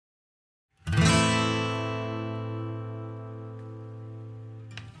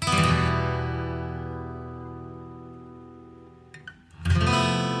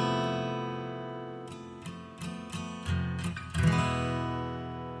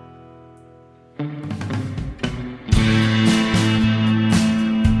Yo,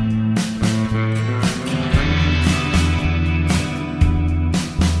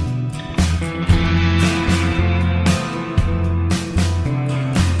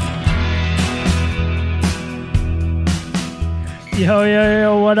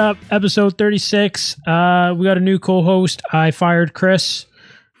 what up? Episode 36. We got a new co-host. I fired Chris.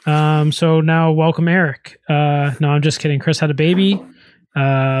 So now welcome Eric. No, I'm just kidding. Chris had a baby.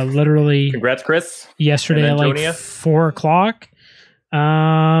 Literally. Congrats, Chris. Yesterday at like 4 o'clock.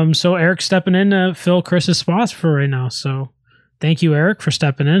 So Eric's stepping in to fill Chris's spots for right now. So thank you, Eric, for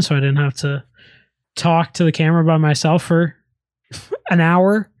stepping in so I didn't have to talk to the camera by myself for an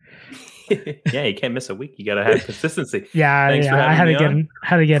hour. Yeah, you can't miss a week. You got to have consistency. Yeah, I had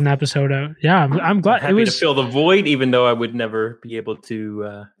to get an episode out. Yeah, I'm glad. Happy to fill the void, even though I would never be able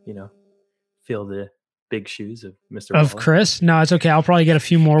to, fill the big shoes of Mr. Of Waller. Chris. No, it's okay. I'll probably get a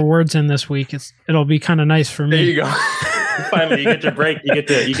few more words in this week. It'll be kind of nice for me. There you go. Finally, you get your break. You get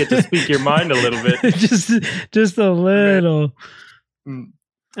to speak your mind a little bit. just a little.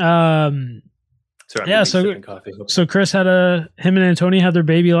 Sorry, yeah, so Chris him and Antonia had their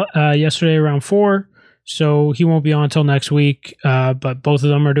baby yesterday around 4, so he won't be on until next week. But both of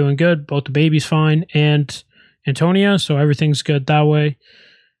them are doing good. Both the baby's fine and Antonia, so everything's good that way.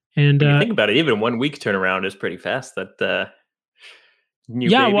 And when you think about it, even 1 week turnaround is pretty fast. That new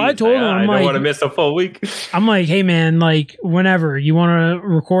baby, well, I told him I don't want to miss a full week. I'm like, hey man, like whenever you want to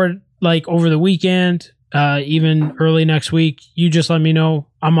record, like over the weekend, even early next week, you just let me know.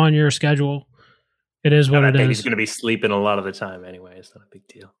 I'm on your schedule. It is what it is. He's going to be sleeping a lot of the time anyway. It's not a big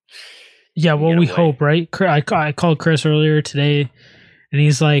deal. Yeah, well, we hope, right? I called Chris earlier today, and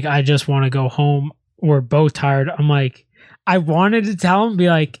he's like, I just want to go home. We're both tired. I'm like, I wanted to tell him, be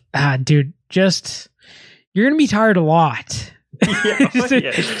like, dude, you're going to be tired a lot.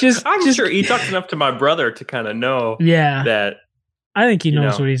 I'm sure he talks enough to my brother to kind of know that. I think he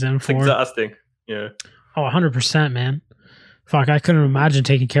knows what he's in for. It's exhausting. Yeah. Oh, 100%, man. Fuck, I couldn't imagine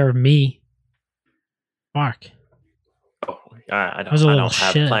taking care of me. Fuck. Oh, I don't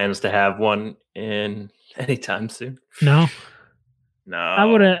have plans to have one in anytime soon. No. I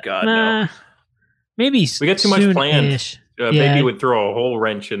wouldn't. God, no. Maybe we got too much planned. Baby would throw a whole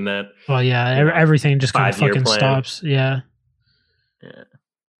wrench in that. Well, yeah, everything just kind of fucking stops. Yeah.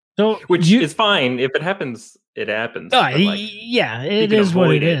 So, which is fine if it happens. It happens. It is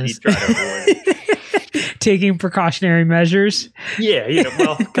what it is. Try to avoid it. Taking precautionary measures. Yeah,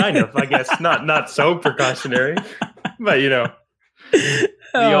 well, kind of. I guess not so precautionary, but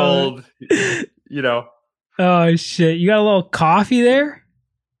the old. Oh shit! You got a little coffee there?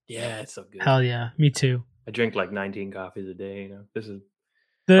 Yeah, it's so good. Hell yeah, me too. I drink like 19 coffees a day. This is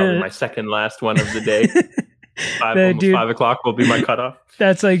probably my second last one of the day. 5 o'clock will be my cutoff.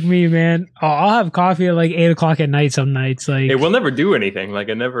 That's like me, man. I'll have coffee at like 8 o'clock at night some nights. Like it will never do anything. Like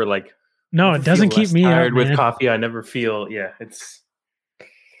I never like. No, it doesn't keep me tired up, with coffee. I never feel. Yeah, it's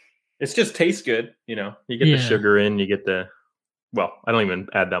just tastes good. You get the sugar in. You get the. Well, I don't even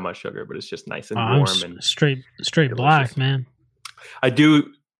add that much sugar, but it's just nice and warm and straight delicious. Black, man. I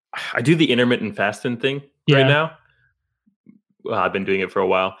do the intermittent fasting thing right now. Well, I've been doing it for a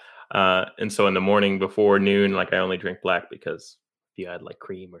while, and so in the morning before noon, like I only drink black because if you add like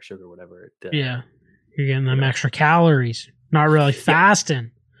cream or sugar, or whatever, you're getting them extra calories. Not really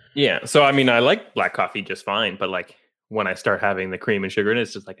fasting. Yeah, so I mean, I like black coffee just fine, but like when I start having the cream and sugar in it,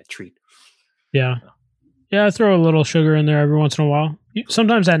 it's just like a treat. Yeah. Yeah, I throw a little sugar in there every once in a while.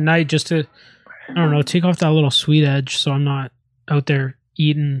 Sometimes at night just to, I don't know, take off that little sweet edge so I'm not out there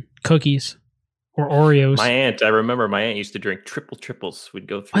eating cookies or Oreos. I remember my aunt used to drink triples. We'd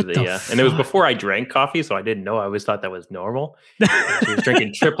go through and it was before I drank coffee, so I didn't know. I always thought that was normal. She was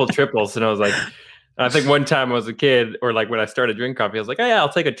drinking triples, and I was like, I think one time I was a kid, or like when I started drinking coffee, I was like, oh, yeah, I'll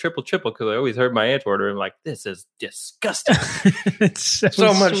take a triple because I always heard my aunt order. And I'm like, this is disgusting. It's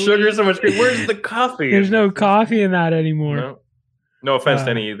so much sugar, so much cream. Where's the coffee? There's no coffee in that anymore. No offense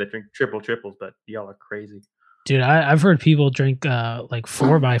to any that drink triples, but y'all are crazy. Dude, I've heard people drink like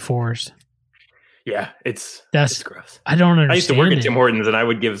 4x4s. Yeah, it's gross. I don't understand. I used to work at Tim Hortons and I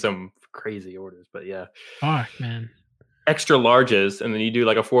would give some crazy orders, but yeah. Fuck, man. Extra larges, and then you do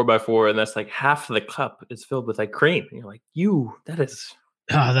like a 4x4, and that's like half the cup is filled with like cream. And you're like, that is.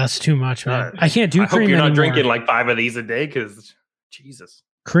 Oh, that's too much, man. I can't do cream anymore. I hope you're not anymore. drinking like 5 of these a day, because Jesus.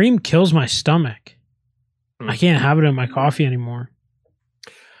 Cream kills my stomach. I can't have it in my coffee anymore.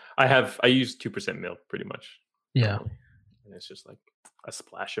 I use 2% milk pretty much. Yeah. And it's just like a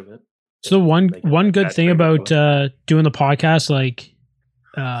splash of it. So one good thing about doing the podcast like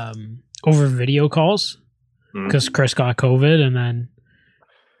over video calls, because Chris got COVID, and then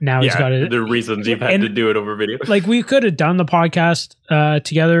now he's got it. The reasons you've had to do it over video. Like we could have done the podcast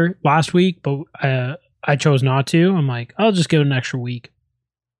together last week, but I chose not to. I'm like, I'll just give it an extra week.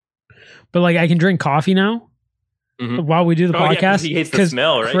 But like I can drink coffee now while we do the podcast. He hates the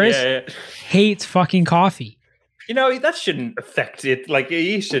smell, right? Chris hates fucking coffee. You know, that shouldn't affect it. Like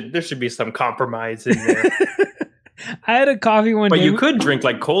there should be some compromise in there. I had a coffee one day. But you could drink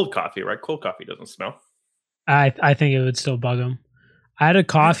like cold coffee, right? Cold coffee doesn't smell. I think it would still bug him. I had a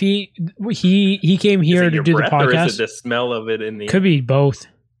coffee. He came here to do the podcast. Or is it the smell of it in the could be both.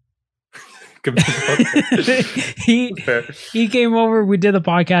 Could be both. he came over. We did the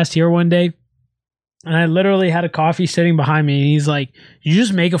podcast here one day, and I literally had a coffee sitting behind me. And he's like, "You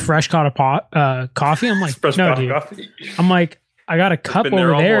just make a fresh cut of coffee?" I'm like, "No, dude." Coffee. I'm like, "I got a cup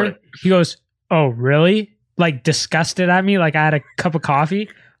over there." Morning. He goes, "Oh, really?" Like disgusted at me, like I had a cup of coffee.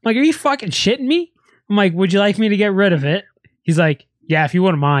 I'm like, "Are you fucking shitting me?" I'm like, "Would you like me to get rid of it?" He's like, "Yeah, if you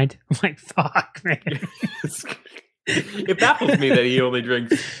wouldn't mind." I'm like, "Fuck, man." It baffles me that he only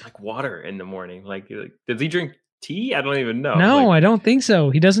drinks like water in the morning. Like, does he drink tea? I don't even know. No, I don't think so.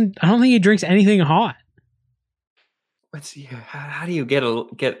 He doesn't. I don't think he drinks anything hot. Let's see. How do you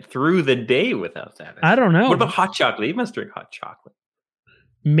get through the day without that? I don't know. What about hot chocolate? He must drink hot chocolate.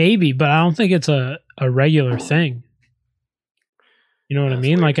 Maybe, but I don't think it's a regular thing. You know what I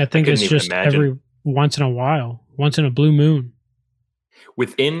mean? Weird. Like I think it's just every once in a while, once in a blue moon.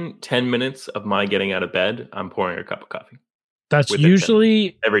 Within 10 minutes of my getting out of bed, I'm pouring a cup of coffee. That's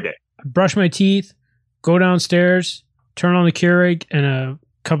usually every day. I brush my teeth, go downstairs, turn on the Keurig, and a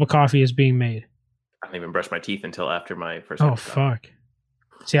cup of coffee is being made. I don't even brush my teeth until after my first. Oh fuck!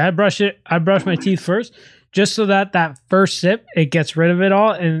 See, I brush my teeth first, just so that first sip it gets rid of it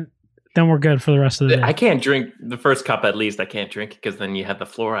all, and then we're good for the rest of the day. I can't drink the first cup. At least I can't drink because then you have the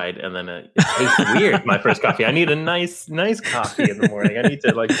fluoride, and then it tastes weird. My first coffee. I need a nice coffee in the morning. I need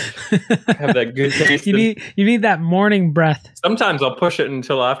to like have that good taste. You need that morning breath. Sometimes I'll push it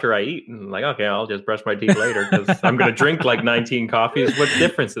until after I eat, and like, okay, I'll just brush my teeth later because I'm going to drink like 19 coffees. What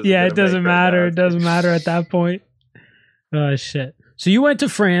difference is it? Yeah, it doesn't matter. It doesn't matter at that point. Oh shit! So you went to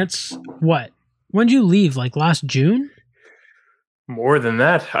France. What? When did you leave? Like last June? More than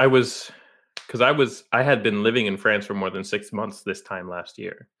that. I had been living in France for more than 6 months this time last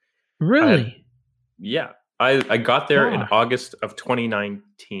year. Really? I got there in August of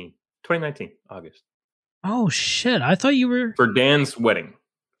 2019. 2019, August. Oh shit. I thought you were for Dan's wedding.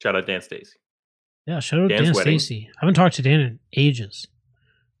 Shout out Dan Stacy. Yeah, shout out Dan Stacy. I haven't talked to Dan in ages.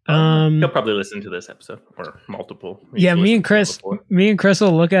 He'll probably listen to this episode or multiple. Yeah, me and Chris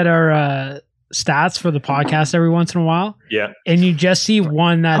will look at our stats for the podcast every once in a while. Yeah. And you just see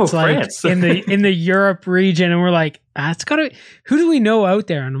one that's like France. in the Europe region, and we're like, it's gotta who do we know out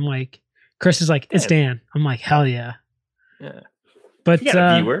there? And I'm like, Chris is like, it's Dan. I'm like, hell yeah. Yeah. But you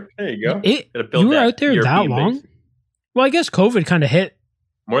got a viewer. There you go. You were out there that long? Base. Well, I guess COVID kind of hit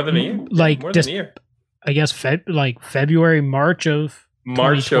more than a year. Like more than a year. I guess February, March of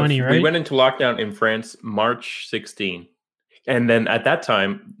 2020, right? We went into lockdown in France March 16. And then at that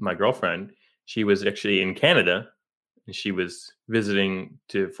time, my girlfriend, she was actually in Canada, and she was visiting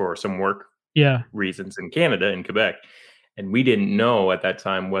for some work reasons in Canada, in Quebec. And we didn't know at that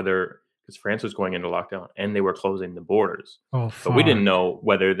time whether, because France was going into lockdown and they were closing the borders. Oh, fuck. But we didn't know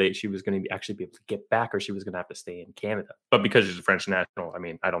whether she was going to actually be able to get back or she was going to have to stay in Canada. But because she's a French national, I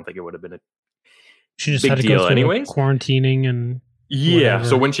mean, I don't think it would have been she just big had to deal go through anyways. Quarantining and whatever.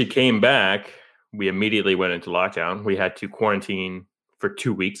 So when she came back, we immediately went into lockdown. We had to quarantine for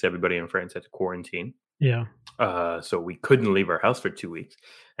 2 weeks. Everybody in France had to quarantine. Yeah. So we couldn't leave our house for 2 weeks.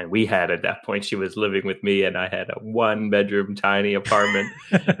 And we had, at that point, she was living with me, and I had a 1-bedroom tiny apartment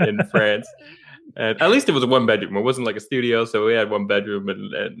in France. And at least it was a 1-bedroom. It wasn't like a studio, so we had 1 bedroom,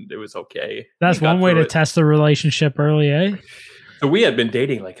 and it was okay. That's one way to test the relationship early, eh? So we had been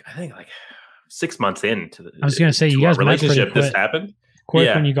dating, I think 6 months into the. I was going to say, you guys relationship. This happened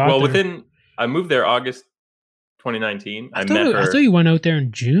quick when you got there. I moved there August 2019. I met her. I thought you went out there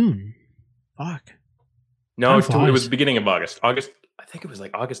in June. Fuck. No, it was the beginning of August. I think it was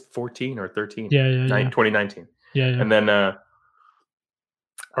like August 14 or 13. Yeah. 2019. Yeah. And then our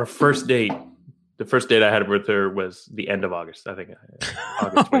first date, the first date I had with her was the end of August. I think.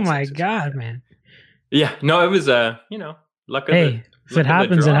 August oh my God, man. Yeah. No, it was luck of if it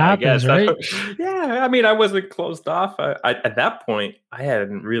happens, it happens, right? Yeah. I mean, I wasn't closed off. At that point, I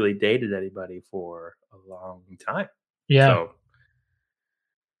hadn't really dated anybody for a long time. Yeah. So,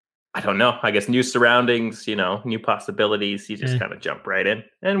 I don't know. I guess new surroundings, new possibilities. You just kind of jump right in.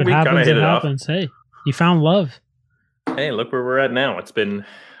 And we kind of hit it off. Hey, you found love. Hey, look where we're at now. It's been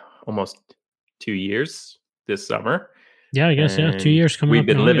almost 2 years this summer. Yeah, I guess, 2 years coming we've up.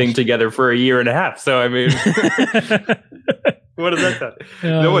 We've been living together for a year and a half. So, I mean, what does that sound? You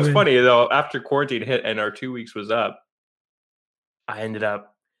know what's funny, though? After quarantine hit and our 2 weeks was up, I ended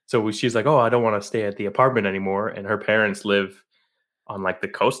up, she's like, oh, I don't want to stay at the apartment anymore. And her parents live on like the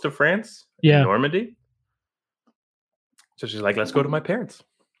coast of France, in Normandy. So she's like, let's go to my parents.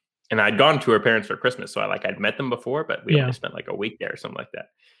 And I'd gone to her parents for Christmas. So I'd met them before, but we only spent like a week there or something like that.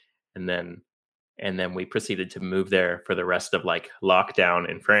 And then we proceeded to move there for the rest of like lockdown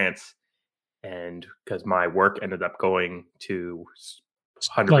in France. And because my work ended up going to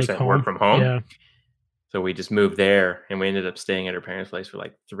 100% work from home. Yeah. So we just moved there and we ended up staying at her parents' place for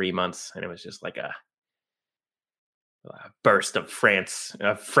like 3 months. And it was just like a burst of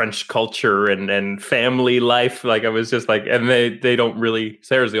French culture and family life. Like I was just like, and they don't really,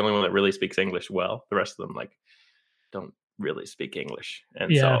 Sarah's the only one that really speaks English well. The rest of them like don't really speak English.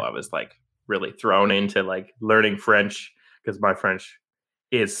 And so I was like really thrown into like learning French because my French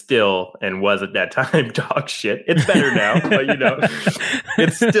is still and was at that time dog shit. It's better now, but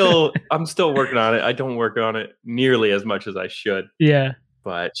I'm still working on it. I don't work on it nearly as much as I should. Yeah.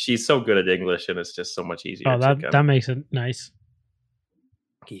 But she's so good at English and it's just so much easier. Oh, that makes it nice.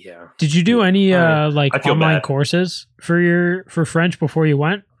 Yeah. Did you do any online courses for French before you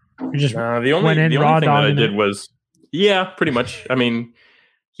went? Or just the only thing that I did was pretty much. I mean,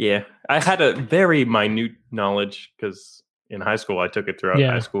 I had a very minute knowledge because in high school I took it throughout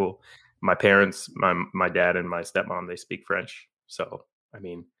high school. My parents, my dad and my stepmom, they speak French. So I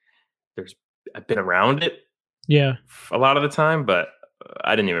mean, I've been around it a lot of the time, but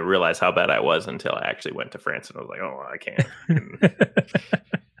I didn't even realize how bad I was until I actually went to France and I was like, oh, I can't.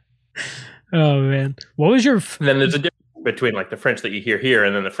 Oh man. What was your then there's a difference between like the French that you hear here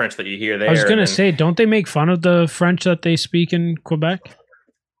and then the French that you hear there. I was gonna say, don't they make fun of the French that they speak in Quebec?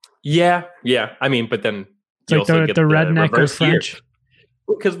 Yeah. I mean, but then it's like the redneck of French. Here.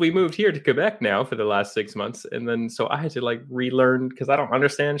 Because we moved here to Quebec now for the last 6 months. And then so I had to like relearn because I don't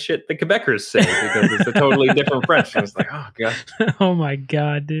understand shit the Quebecers say because it's a totally different French. I was like, oh God. Oh my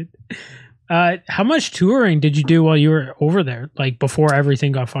God, dude. How much touring did you do while you were over there? Like before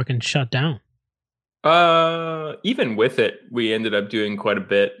everything got fucking shut down? Even with it, we ended up doing quite a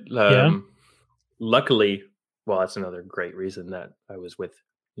bit. Luckily, well, that's another great reason that I was with,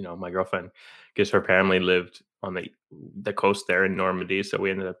 my girlfriend, because her family lived on the coast there in Normandy. So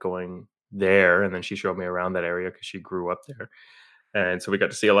we ended up going there and then she showed me around that area because she grew up there. And so we got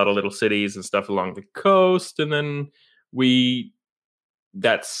to see a lot of little cities and stuff along the coast. And then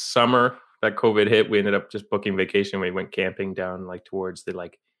that summer that COVID hit, we ended up just booking vacation. We went camping down like towards the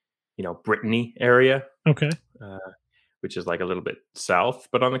Brittany area. Okay. Which is like a little bit south,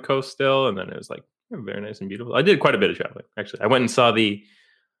 but on the coast still. And then it was like very nice and beautiful. I did quite a bit of traveling, actually. I went and saw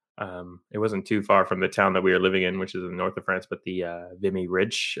it wasn't too far from the town that we were living in, which is in the north of France, but the Vimy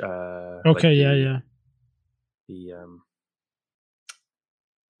Ridge. Okay,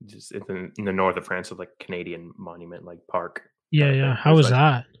 just in the north of France, of like Canadian monument, like park. Yeah. How was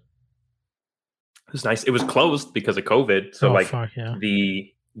that? It was nice. It was closed because of COVID. So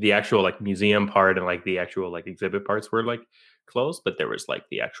the actual like museum part and like the actual like exhibit parts were like closed, but there was like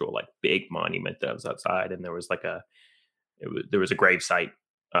the actual like big monument that was outside, and there was like there was a grave site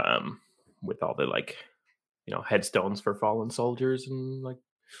with all the like headstones for fallen soldiers and like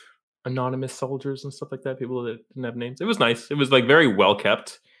anonymous soldiers and stuff like that, people that didn't have names. It was nice. It was like very well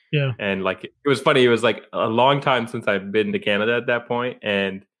kept. Yeah. And like it was funny, it was like a long time since I've been to Canada at that point,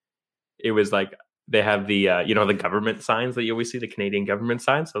 and it was like they have the the government signs that you always see, the Canadian government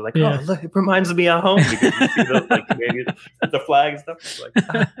signs. So like, oh look, it reminds me of home, because you see those like Canadian the flag and stuff. It's like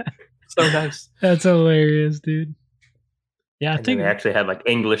so nice. That's hilarious, dude. Yeah, I think they actually had like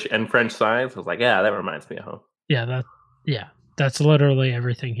English and French signs. I was like, yeah, that reminds me of home. Yeah, that's literally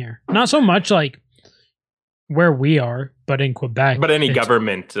everything here. Not so much like where we are, but in Quebec. But any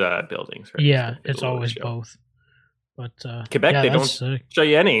government buildings, right? Yeah, it's always both. But Quebec, they don't show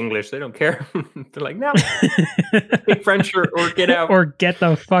you any English. They don't care. They're like, no, speak French or get out. Or get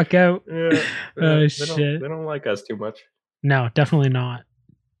the fuck out. Yeah, shit. They don't like us too much. No, definitely not.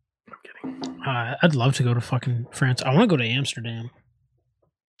 I'm kidding. I'd love to go to fucking France. I want to go to Amsterdam.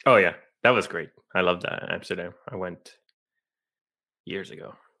 Oh yeah, that was great. I loved that, Amsterdam. I went years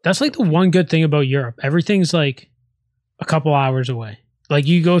ago. That's like the one good thing about Europe. Everything's like a couple hours away. Like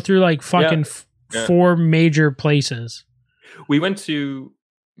you go through like fucking 4 major places. I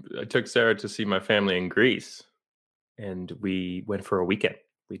took Sarah to see my family in Greece, and we went for a weekend.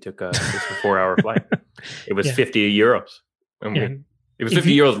 We took just a 4-hour flight. It was 50 euros. And it was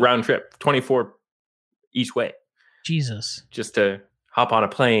 50 euros round trip, 24 each way. Jesus. Just to hop on a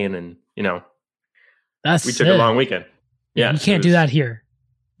plane and, That's we took a long weekend. Yeah, you can't do that here.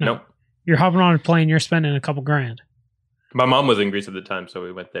 No. Nope. You're hopping on a plane, you're spending a couple grand. My mom was in Greece at the time, so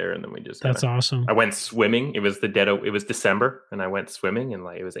we went there, and then we just. That's awesome. I went swimming. It was it was December, and I went swimming, and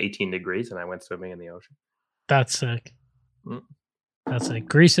like it was 18 degrees, and I went swimming in the ocean. That's sick. That's sick.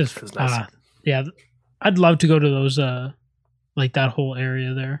 Greece is nice. Yeah, I'd love to go to those, like that whole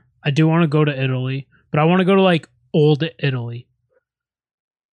area there. I do want to go to Italy, but I want to go to like old Italy.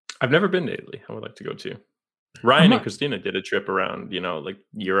 I've never been to Italy. I would like to go too. Ryan and Christina did a trip around, like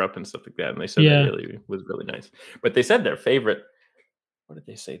Europe and stuff like that. And they said that Italy was really nice. But they said their favorite, what did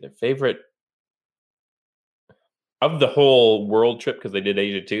they say? Their favorite of the whole world trip, because they did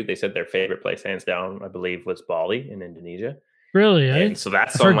Asia too. They said their favorite place, hands down, I believe, was Bali in Indonesia. Really? And so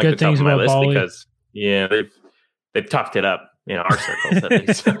that's on like the top of my list Bali. Because they've talked it up in our circles at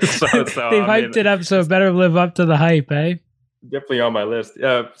least. so they've hyped it up, so it better live up to the hype, eh? Definitely on my list.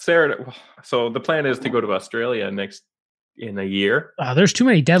 Sarah, so the plan is to go to Australia in a year. Wow, there's too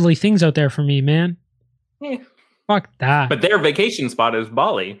many deadly things out there for me, man. Fuck that. But their vacation spot is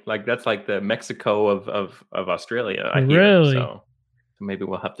Bali. Like that's like the Mexico of Australia. Really? So maybe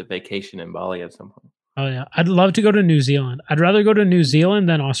we'll have to vacation in Bali at some point. Oh yeah, I'd love to go to New Zealand. I'd rather go to New Zealand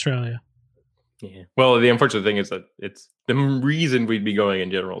than Australia. Yeah. Well, the unfortunate thing is that it's the reason we'd be going in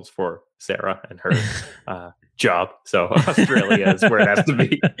general is for Sarah and her job. So Australia is where it has to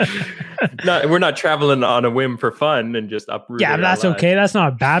be. We're not traveling on a whim for fun and just uprooting. Yeah, that's okay. That's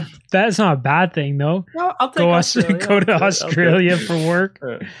not bad. That's not a bad thing, though. No, I'll take go to Australia for work.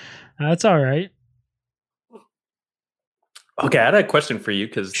 That's all right. Okay, I had a question for you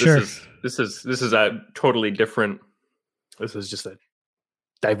because this is a totally different. This is just a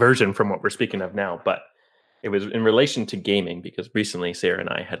diversion from what we're speaking of now, but it was in relation to gaming because recently Sarah and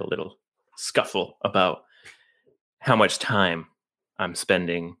I had a little scuffle about how much time I'm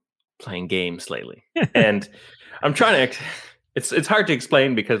spending playing games lately. And I'm trying to it's hard to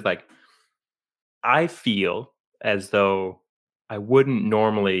explain because like I feel as though I wouldn't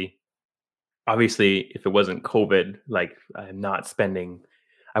normally, obviously if it wasn't COVID, like I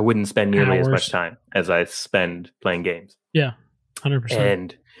wouldn't spend nearly as much time as I spend playing games. Yeah. 100%.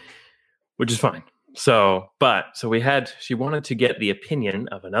 And which is fine. So she wanted to get the opinion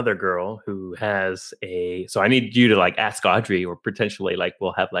of another girl who has so I need you to like ask Audrey or potentially like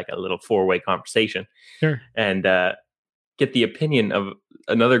we'll have like a little 4-way conversation. Sure. And get the opinion of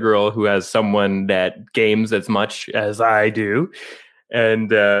another girl who has someone that games as much as I do.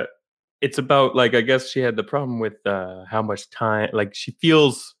 And it's about like, I guess she had the problem with how much time, like she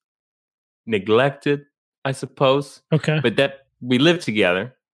feels neglected, I suppose. Okay. But that we live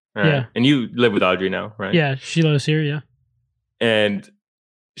together. Yeah. And you live with Audrey now, right? Yeah, she lives here, yeah. And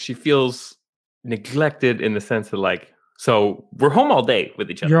she feels neglected in the sense of like, so we're home all day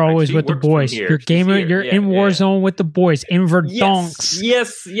with each other. You're always with the boys. You're gamer. You're in Warzone with the boys in Verdonks.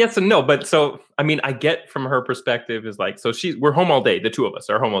 Yes, and no. But so, I mean, I get from her perspective is like, so we're home all day. The two of us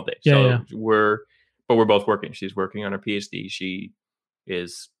are home all day. We're both working. She's working on her PhD. She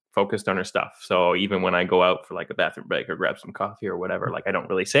is focused on her stuff. So even when I go out for like a bathroom break or grab some coffee or whatever, like I don't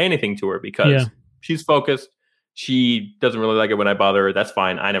really say anything to her because she's focused. She doesn't really like it when I bother her. That's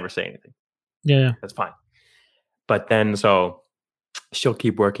fine. I never say anything. Yeah. That's fine. But then so she'll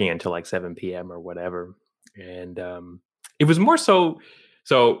keep working until like 7 p.m. or whatever. And it was more so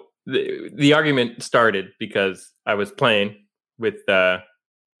the argument started because I was playing with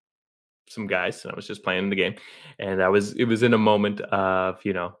some guys and I was just playing the game. And it was in a moment of,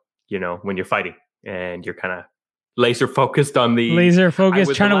 when you're fighting and you're kind of laser focused trying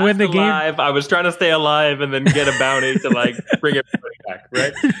to win the game. I was trying to stay alive and then get a bounty to like bring everybody back.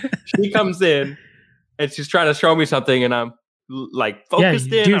 Right. She comes in and she's trying to show me something and I'm like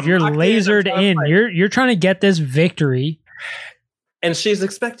focused in. Dude, you're lasered in. You're trying to get this victory. And she's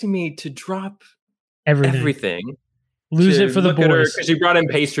expecting me to drop everything. Lose it for the boys. Because she brought in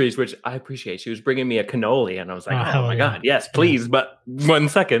pastries, which I appreciate. She was bringing me a cannoli, and I was like, oh my God, yes, please. But 1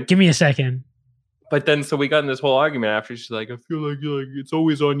 second. Give me a second. But then, so we got in this whole argument after. She's like, I feel like it's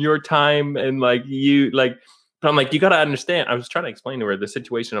always on your time. And like, but I'm like, you got to understand. I was trying to explain to her the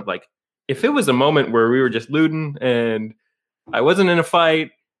situation of like, if it was a moment where we were just looting and I wasn't in a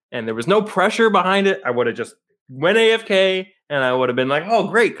fight and there was no pressure behind it, I would have just went AFK and I would have been like, oh,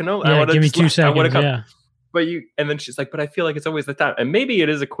 great, cannoli. Yeah, give me 2 seconds. Yeah. And then she's like, but I feel like it's always the time. And maybe it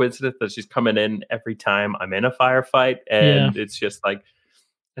is a coincidence that she's coming in every time I'm in a firefight. And it's just like,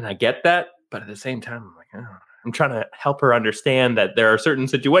 and I get that. But at the same time, I'm like, oh, I'm trying to help her understand that there are certain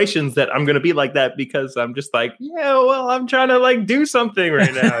situations that I'm going to be like that because I'm just like, I'm trying to like do something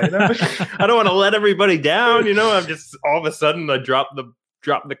right now. I don't want to let everybody down. I'm just all of a sudden I drop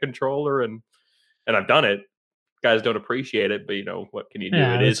the controller and I've done it guys don't appreciate it, but what can you do?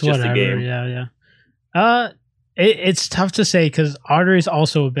 Yeah, It is just a game. Yeah. It's tough to say because Audrey is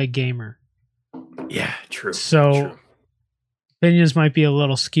also a big gamer. Yeah, true. So opinions might be a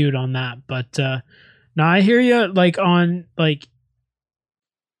little skewed on that, but no, I hear you. Like on like,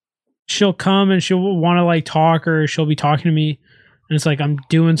 she'll come and she'll want to like talk, or she'll be talking to me, and it's like I'm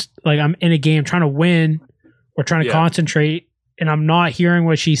in a game trying to win or trying to concentrate, and I'm not hearing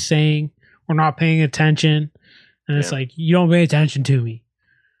what she's saying or not paying attention, and it's like, you don't pay attention to me.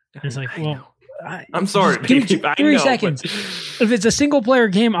 And it's like, I'm sorry. Give me 3 seconds. If it's a single player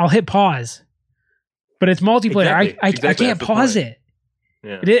game, I'll hit pause. But it's multiplayer. I can't pause it.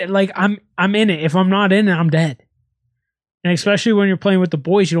 Yeah. Like I'm in it. If I'm not in it, I'm dead. And especially when you're playing with the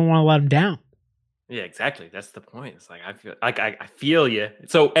boys, you don't want to let them down. Yeah, exactly. That's the point. It's like I feel you.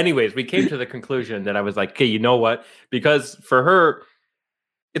 So, anyways, we came to the conclusion that I was like, okay, you know what? Because for her,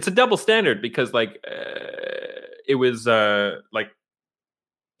 it's a double standard. Because it was like.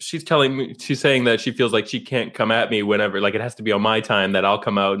 She's saying that she feels like she can't come at me whenever, like it has to be on my time that I'll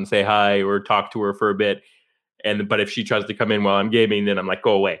come out and say hi or talk to her for a bit. But if she tries to come in while I'm gaming, then I'm like,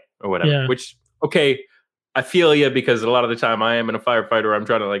 go away or whatever. Yeah. Which, okay, I feel you, because a lot of the time I am in a firefighter. I'm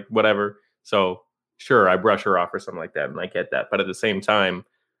trying to like whatever. So sure, I brush her off or something like that, and I get that. But at the same time,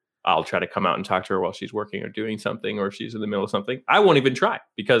 I'll try to come out and talk to her while she's working or doing something, or she's in the middle of something. I won't even try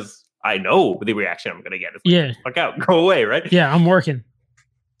because I know the reaction I'm going to get. It's like, fuck out, go away, right? Yeah, I'm working.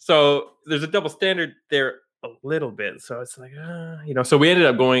 So there's a double standard there a little bit. So it's like, so we ended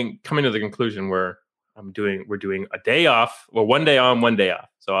up coming to the conclusion where we're doing a day off, well, 1 day on, 1 day off.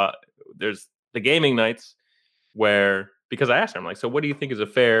 So there's the gaming nights because I asked her, I'm like, so what do you think is a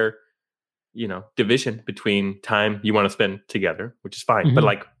fair, division between time you want to spend together, which is fine. Mm-hmm. But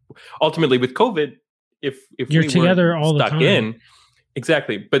like ultimately with COVID, if you're together all the time.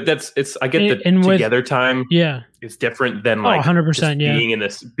 Exactly, but I get the together time. Yeah, it's different than like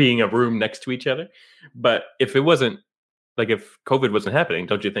 100%. Being a room next to each other. But if it wasn't like if COVID wasn't happening,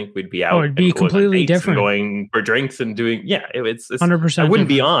 don't you think we'd be out? Oh, it'd be completely different. Going for drinks and doing it's 100%. I wouldn't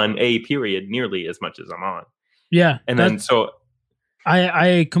be on a period nearly as much as I'm on. Yeah, and then so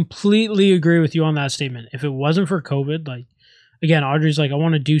I completely agree with you on that statement. If it wasn't for COVID, like again, Audrey's like, I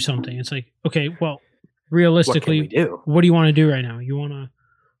want to do something. It's like, okay, well. Realistically, what do you want to do right now? You want to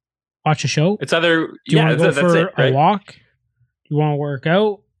watch a show? It's either do you want to go for a walk? Do you want to work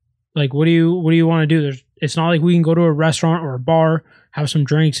out? Like, what do you want to do? It's not like we can go to a restaurant or a bar, have some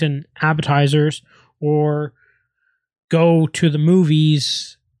drinks and appetizers, or go to the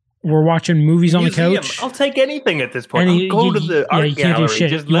movies. We're watching movies on the couch. I'll take anything at this point. I'll go to the art gallery.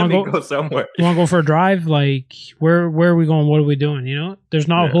 Just let me go somewhere. You want to go for a drive? Like, where are we going? What are we doing? There's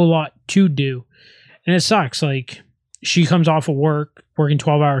not a whole lot to do. And it sucks. Like, she comes off of work, working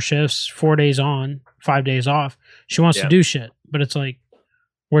 12-hour shifts, 4 days on, 5 days off. She wants to do shit, but it's like,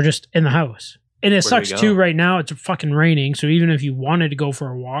 we're just in the house. And it sucks too right now. It's fucking raining. So even if you wanted to go for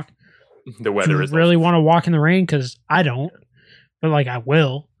a walk, the weather is really want to walk in the rain, because I don't, but like I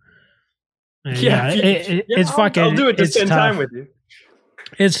will. And it's fucking. I'll do it to spend time with you.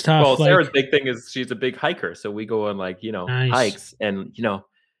 It's tough. Well, Sarah's big thing is she's a big hiker, so we go on nice. Hikes, and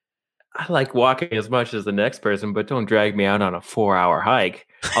I like walking as much as the next person, but don't drag me out on a 4-hour hike.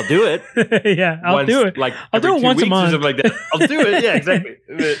 I'll do it. I'll do it. Like I'll do it once a month. Like that. I'll do it. Yeah, exactly.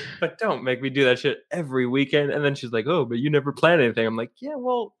 But don't make me do that shit every weekend. And then she's like, "Oh, but you never plan anything." I'm like, "Yeah,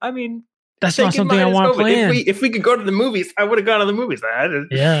 well, I mean, that's not something I want to plan. If we could go to the movies, I would have gone to the movies.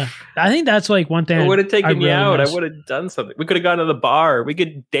 Yeah, I think that's like one thing. I would have taken you out. I would have done something. We could have gone to the bar. We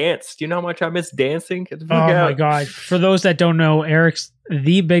could dance. Do you know how much I miss dancing? My god! For those that don't know, Eric's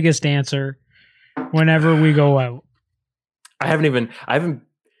the biggest dancer. Whenever we go out, I haven't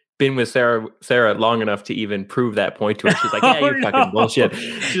been with Sarah long enough to even prove that point to her. She's like, "Yeah, you're fucking bullshit."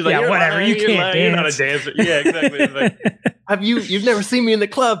 She's like, whatever. Lying, you can't dance. You're not a dancer. Yeah, exactly. It's like, you've never seen me in the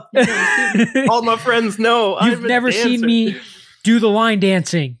club. All my friends know you've never seen me do the line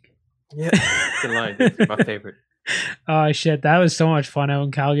dancing. Yeah, the line dancing, my favorite. Oh shit, that was so much fun out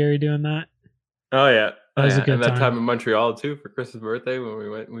in Calgary doing that. Oh yeah. That was a good time. That time in Montreal too for Chris's birthday when we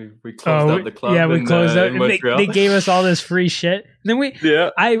went, we closed out the club. Yeah, we closed out. They gave us all this free shit. And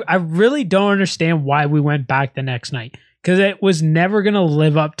then I really don't understand why we went back the next night, because it was never gonna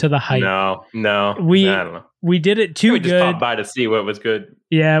live up to the hype. No, I don't know. We did it too good. We just popped by to see what was good.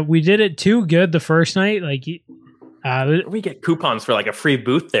 Yeah, we did it too good the first night. Like, we get coupons for like a free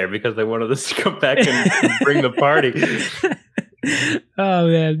booth there because they wanted us to come back and bring the party. Oh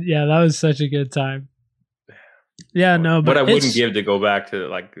man, yeah, that was such a good time. Yeah, no, but what I wouldn't give to go back to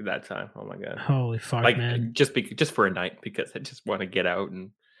like that time. Oh my god! Holy fuck, like, man! Just for a night, because I just want to get out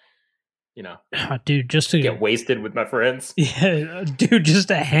and dude, just to get wasted with my friends. Yeah, dude, just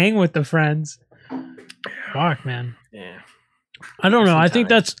to hang with the friends. Fuck, man. Yeah. I don't know. I think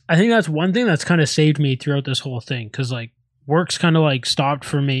that's one thing that's kind of saved me throughout this whole thing, because like work's kind of like stopped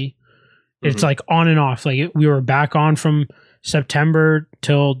for me. It's like on and off. Like we were back on from September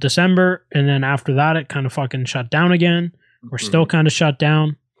till December, and then after that it kind of fucking shut down again. We're still kind of shut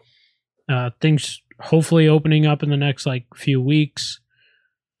down. Things hopefully opening up in the next like few weeks.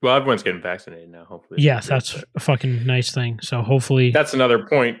 Well, everyone's getting vaccinated now, hopefully. Yes, that's a fucking nice thing. So hopefully... That's another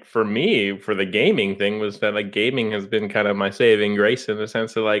point for me for the gaming thing, was that like gaming has been kind of my saving grace, in the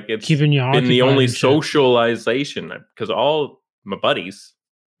sense of like it's keeping you been the only socialization, because all my buddies,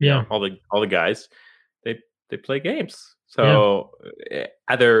 all the guys, they play games. So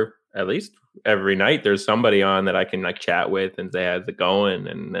either at least every night there's somebody on that I can like chat with and say how's it going,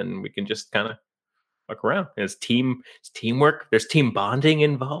 and then we can just kind of fuck around. It's teamwork. There's team bonding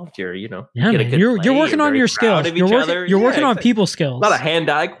involved. You're you're working on your skills. You're working on people skills. A lot of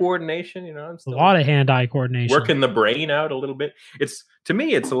hand-eye coordination. I'm still a lot of hand-eye coordination. Working the brain out a little bit. To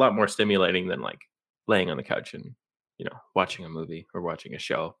me, it's a lot more stimulating than like laying on the couch and watching a movie or watching a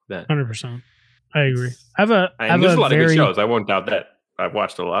show. 100%. I agree. There's a lot of good shows. I won't doubt that. I've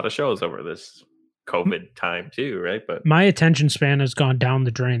watched a lot of shows over this COVID time too, right? But my attention span has gone down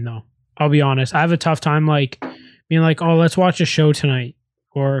the drain, though. I'll be honest. I have a tough time like being like, oh, let's watch a show tonight,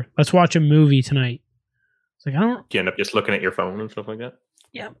 or let's watch a movie tonight. It's like, I don't. Do you end up just looking at your phone and stuff like that?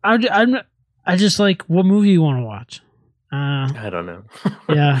 Yeah, I just like, what movie you want to watch? I don't know.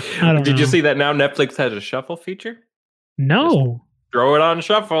 Yeah, I don't know. Did you see that now Netflix has a shuffle feature? No. Just throw it on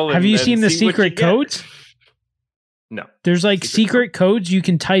shuffle. Have you seen the secret codes? No. There's like secret codes you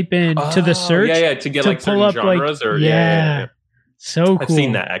can type in to the search. Yeah, to get like certain genres or yeah. So cool. I've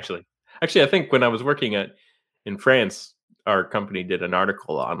seen that actually. Actually, I think when I was working in France, our company did an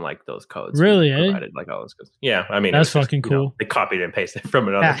article on like those codes. Really? Provided, like all those codes. Yeah, I mean that's fucking cool. They copied and pasted from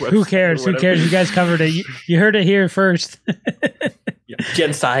another website. Who cares? Who cares? You guys covered it. You heard it here first.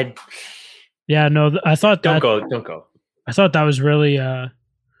 Genocide. Yeah, no, I thought that. Don't go. I thought that was really,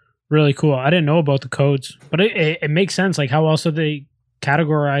 really cool. I didn't know about the codes, but it makes sense. Like, how else are they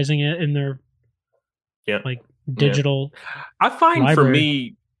categorizing it in their like digital? I find library? For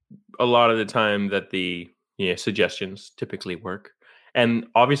me, a lot of the time that the suggestions typically work, and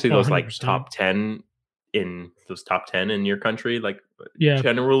obviously those 100%. Like top 10 in your country, like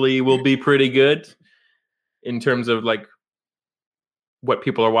generally will be pretty good in terms of like what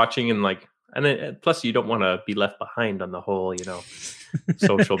people are watching, and like. And then, plus, you don't want to be left behind on the whole,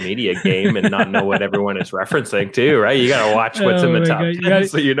 social media game and not know what everyone is referencing too, right? You got to watch what's in the top 10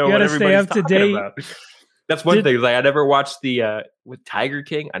 so you know what everybody's talking about. That's one thing. Like, I never watched the with Tiger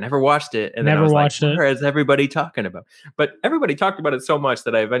King. I never watched it, and never watched it. Where is everybody talking about? But everybody talked about it so much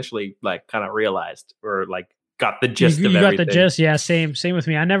that I eventually like kind of realized or like got the gist of everything. You got the gist, yeah. Same with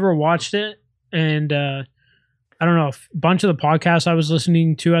me. I never watched it, and I don't know, a bunch of the podcasts I was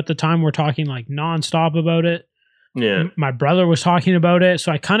listening to at the time were talking like nonstop about it. Yeah. My brother was talking about it.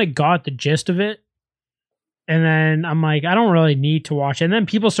 So I kind of got the gist of it. And then I'm like, I don't really need to watch it. And then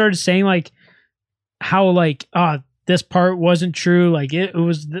people started saying like how like, this part wasn't true. Like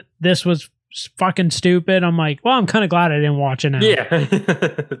this was fucking stupid. I'm like, well, I'm kind of glad I didn't watch it now. Yeah.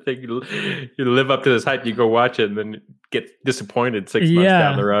 you live up to this hype, you go watch it and then get disappointed 6 months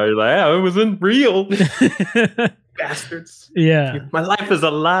down the road. You're like, it wasn't real. Bastards. Yeah. My life is a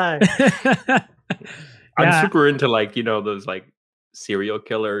lie. I'm super into like, those like serial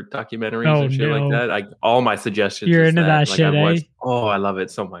killer documentaries and shit like that. Like all my suggestions. You're into that like, shit, eh? Oh, I love it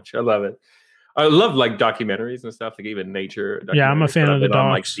so much. I love it. I love like documentaries and stuff, like even nature. Yeah, I'm a fan of the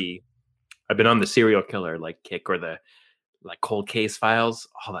docs. I've been on the serial killer like kick, or the like cold case files,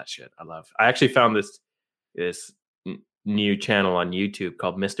 all that shit. I love. I actually found this new channel on YouTube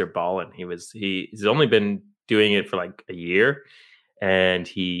called Mr. Ballin. He's only been doing it for like a year, and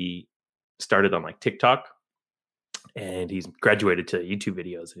he started on like TikTok, and he's graduated to YouTube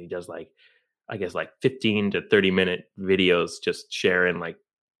videos, and he does like, I guess like 15 to 30 minute videos, just sharing like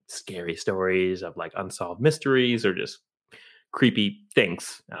scary stories of like unsolved mysteries or just creepy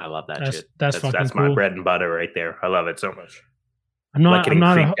things. I love that shit. That's my cool. bread and butter right there. I love it so much. I'm not creeped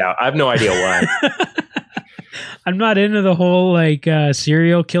out. I have no idea why. I'm not into the whole like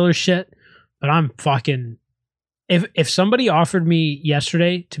serial killer shit, but I'm fucking. If somebody offered me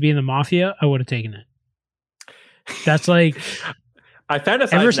yesterday to be in the mafia, I would have taken it. That's like. I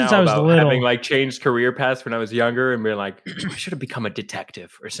fantasize ever since I was about little. Having like changed career paths when I was younger and being like, I should have become a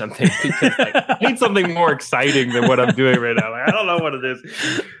detective or something, because like, I need something more exciting than what I'm doing right now. Like, I don't know what it is.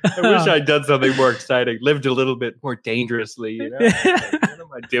 I wish I'd done something more exciting, lived a little bit more dangerously. What am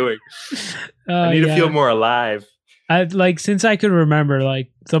am I doing? I need to feel more alive. I like since I could remember,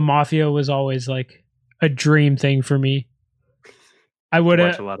 like the mafia was always like a dream thing for me. I'd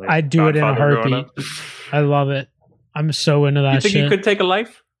do it in a heartbeat. I love it. I'm so into that. You think shit. You could take a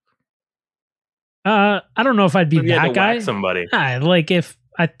life? I don't know if I'd be that guy. Somebody. Like if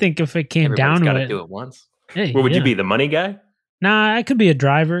it came down to it, do it once. Hey, would you be, the money guy? Nah, I could be a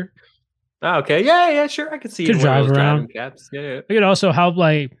driver. Oh, okay, yeah, sure. I could see you drive around. Cabs. Yeah. I could also help.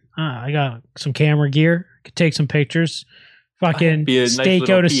 Like, I got some camera gear. Could take some pictures. Fucking stake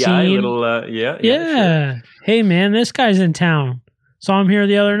out a scene. Sure. Hey, man, this guy's in town. Saw him here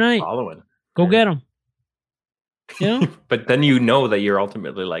the other night. Following. Go get him. You know? But then you know that you're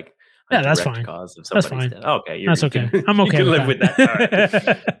ultimately like, that's fine. Cause of that's fine. Okay, that's okay. I'm okay. You can live with that. All right.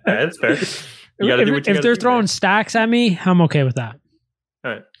 That's fair. You gotta do what you if they're throwing stacks at me, I'm okay with that.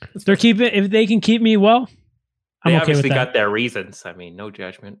 All right. If they can keep me well, I'm okay with that. They obviously got their reasons. I mean, no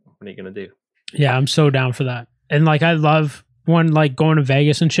judgment. What are you gonna do? Yeah, I'm so down for that. And like, I love like going to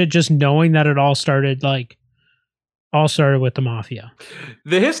Vegas and shit. Just knowing that it all started with the mafia.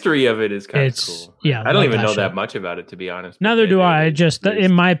 The history of it is kind of cool. Yeah, I don't even know that much about it, to be honest. Neither do I.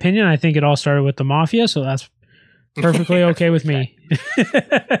 In my opinion, I think it all started with the mafia, so that's perfectly okay with me.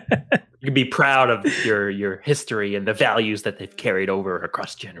 You can be proud of your history and the values that they've carried over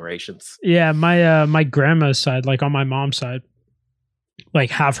across generations. Yeah, my grandma's side, like on my mom's side,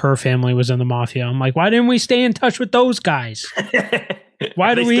 like half her family was in the mafia. I'm like, why didn't we stay in touch with those guys?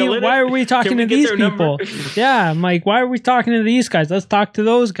 Why are we talking to these people? Yeah, I'm like, why are we talking to these guys? Let's talk to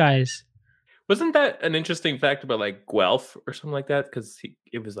those guys. Wasn't that an interesting fact about like Guelph or something like that? Because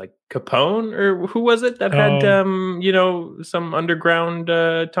it was like Capone or who was it that had some underground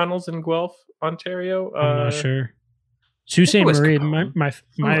tunnels in Guelph, Ontario? I'm not sure. Sault Ste. Marie.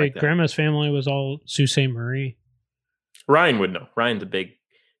 My grandma's family was all Sault Ste. Marie. Ryan would know. Ryan's a big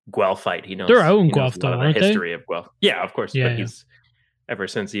Guelphite. He knows. They're out in Guelph, though, aren't they? History of Guelph. Yeah, of course. But he's ever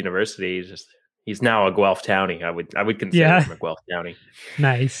since university. He's now a Guelph townie. I would consider him a Guelph townie.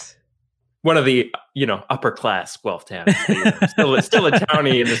 Nice. One of the upper class Guelph townies. Still a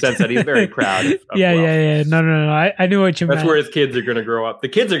townie in the sense that he's very proud of Guelph. Yeah. No. I knew what you meant. That's where his kids are going to grow up. The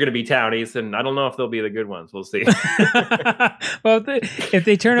kids are going to be townies, and I don't know if they'll be the good ones. We'll see. Well, if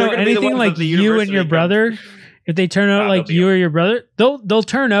they turn out anything like you and your brother, if they turn out like you or your brother, they'll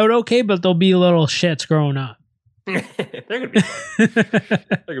turn out okay, but they'll be little shits growing up. They're gonna be fun.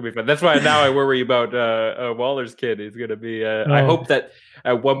 They're gonna be fun. That's why now I worry about Waller's kid. He's gonna be. I hope that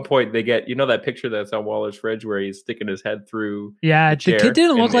at one point they get that picture that's on Waller's fridge where he's sticking his head through. Yeah, the kid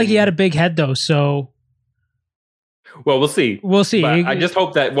didn't look like he had a big head though. So, well, we'll see. But I just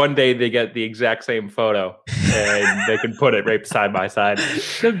hope that one day they get the exact same photo and they can put it right side by side.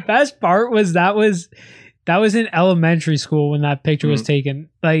 The best part was that was in elementary school when that picture was taken.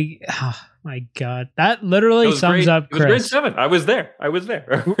 Like. My God, that literally sums up Chris. It was grade 7. I was there.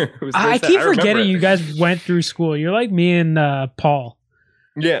 I keep forgetting you guys went through school. You're like me and Paul.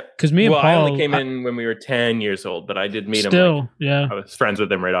 Yeah, because me and Paul. I only came in when we were 10 years old, but I did meet him. I was friends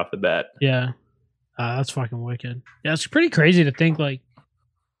with him right off the bat. Yeah, that's fucking wicked. Yeah, it's pretty crazy to think like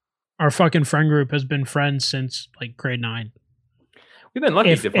our fucking friend group has been friends since like grade 9. We've been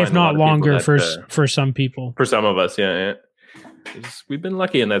lucky, if not longer, for some people. For some of us, yeah. We've been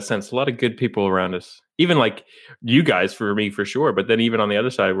lucky in that sense. A lot of good people around us. Even like you guys, for me, for sure. But then even on the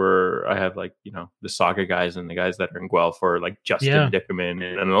other side, where I have like the Saga guys and the guys that are in Guelph, or like Justin Dickerman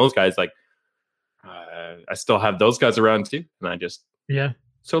and those guys. Like I still have those guys around too, and I just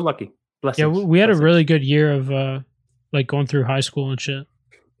so lucky. Blessings. Yeah, we had a really good year of like going through high school and shit.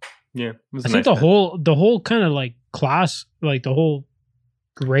 Yeah, I think the whole kind of like class, like the whole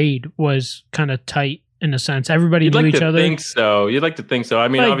grade was kind of tight. In a sense, everybody knew each other. You'd like to think so. I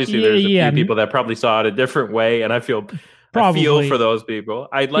mean, obviously, there's a few people that probably saw it a different way, and I feel for those people.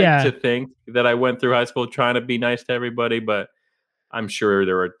 I'd like to think that I went through high school trying to be nice to everybody, but I'm sure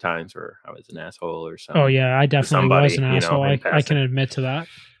there were times where I was an asshole or something. Oh yeah, I definitely was an asshole. I can admit to that.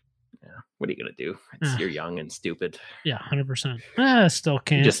 Yeah, what are you gonna do? You're young and stupid. Yeah, 100%. Still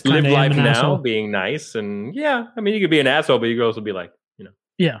can't. Just live life now, being nice, and I mean, you could be an asshole, but you could also be like.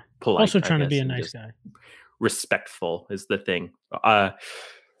 Polite, also trying to be a nice guy. Respectful is the thing.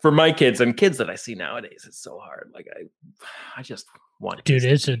 For my kids and kids that I see nowadays, it's so hard. Like I just want. Dude,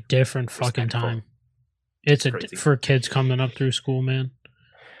 it's a different fucking time. It's for kids coming up through school, man.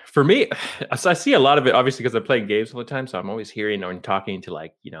 For me, I see a lot of it obviously because I'm playing games all the time, so I'm always hearing and talking to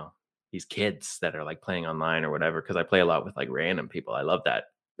like these kids that are like playing online or whatever. Because I play a lot with like random people. I love that,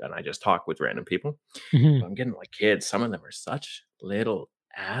 and I just talk with random people. Mm-hmm. I'm getting like kids. Some of them are such little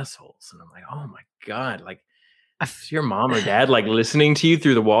assholes, and I'm like, oh my God, like Is your mom or dad like listening to you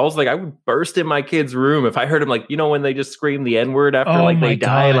through the walls? Like I would burst in my kid's room if I heard him like, when they just scream the N-word after they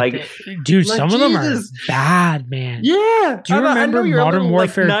die. Like, dude, some of them are bad, man. Yeah. Do you remember Modern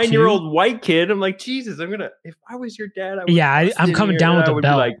Warfare 2? 9-year-old white kid. I'm like, Jesus, if I was your dad, I would I'm coming down with the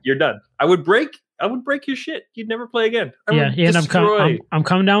belt. Like, you're done. I would break your shit. You'd never play again. And I'm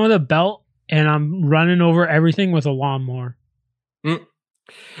coming down with a belt and I'm running over everything with a lawnmower. And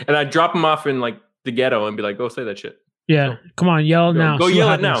I'd drop him off in like the ghetto and be like, go say that shit. Yeah. Come on, yell now. Go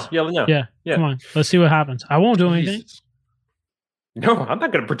yell it now. Yell it now. Yeah. Come on. Let's see what happens. I won't do anything. No, I'm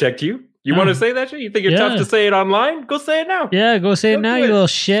not going to protect you. You want to say that shit? You think you're tough to say it online? Go say it now. Yeah, go say it now, you little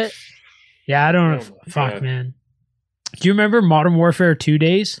shit. Yeah, I don't know. Fuck, man. Do you remember Modern Warfare 2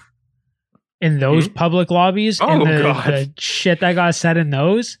 days? In those public lobbies? Oh, and God. The shit that got said in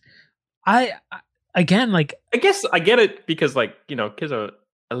those? I guess I get it because, like, kids are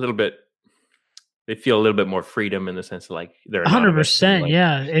a little bit, they feel a little bit more freedom in the sense of like they're 100%.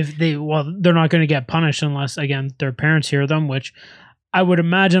 Yeah. They're not going to get punished unless, again, their parents hear them, which I would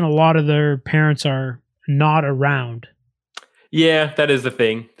imagine a lot of their parents are not around. Yeah, that is the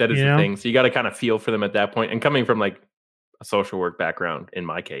thing. That is the thing. So you got to kind of feel for them at that point. And coming from like a social work background, in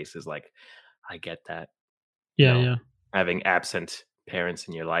my case, is like, I get that. Yeah. Having absent parents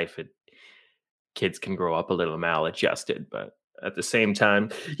in your life, kids can grow up a little maladjusted, but at the same time,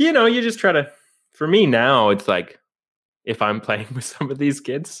 you just try to. For me now, it's like if I'm playing with some of these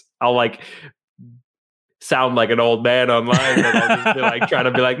kids, I'll like sound like an old man online, and I'll just be like trying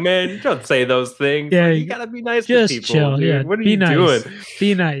to be like, man, don't say those things. Yeah, like, you gotta be nice just to people. Chill. Dude. Yeah, What are you doing?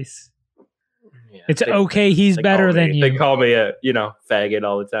 Be nice. Yeah, it's okay. He's better than you. They call me a faggot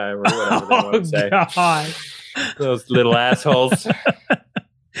all the time or whatever they want to say. God. Those little assholes.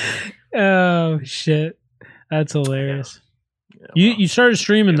 Oh shit, that's hilarious. Yeah, you started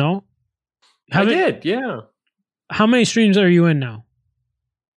streaming though. I did, yeah. How many streams are you in now?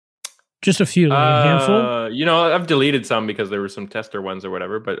 Just a few, like a handful? I've deleted some because there were some tester ones or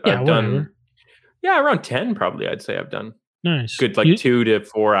whatever, but I've done, around 10 probably, I'd say I've done. Nice. Good, 2 to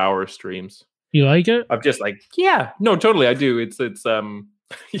 4 hour streams. You like it? I'm just like, no, totally, I do. It's I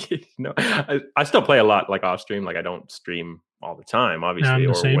still play a lot, like off stream. Like I don't stream all the time, obviously,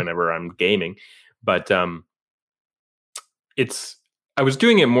 or whenever I'm gaming, but I was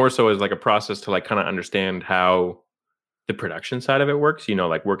doing it more so as like a process to like kind of understand how the production side of it works,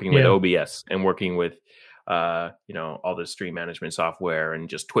 like working with OBS and working with, all the stream management software and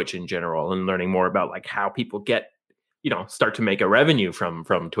just Twitch in general, and learning more about like how people get, start to make a revenue from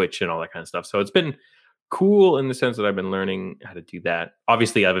Twitch and all that kind of stuff. So it's been cool in the sense that I've been learning how to do that.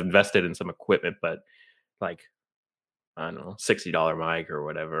 Obviously I've invested in some equipment, but like, I don't know, $60 mic or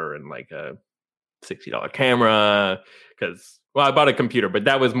whatever, and like a $60 camera, because I bought a computer, but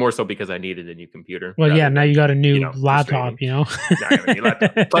that was more so because I needed a new computer. Well, now you got a new laptop, Now I have a new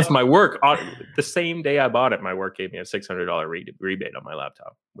laptop. Plus my work, the same day I bought it, my work gave me a $600 rebate on my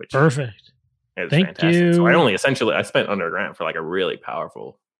laptop, which perfect. Is fantastic. You. So I spent under $1,000 for like a really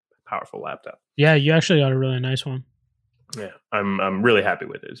powerful laptop. Yeah, you actually got a really nice one. Yeah, I'm really happy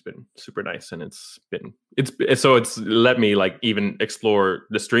with it. It's been super nice, and it's let me like even explore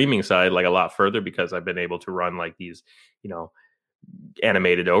the streaming side like a lot further, because I've been able to run like these,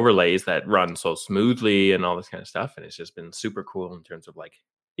 animated overlays that run so smoothly and all this kind of stuff, and it's just been super cool in terms of like,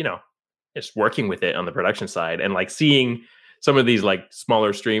 just working with it on the production side, and like seeing some of these like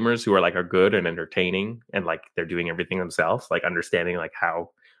smaller streamers who are good and entertaining, and like they're doing everything themselves, like understanding like how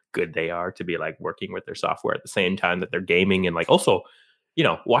good they are to be like working with their software at the same time that they're gaming, and like also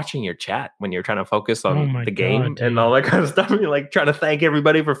watching your chat when you're trying to focus on the game and all that kind of stuff. You're like trying to thank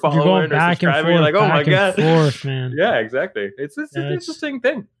everybody for following or subscribing. You're like, oh my god, man. Yeah, exactly. It's an interesting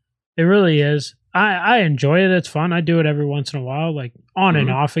thing. It really is. I enjoy it. It's fun. I do it every once in a while, like on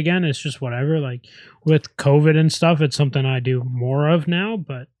and off again. It's just whatever. Like with COVID and stuff, it's something I do more of now.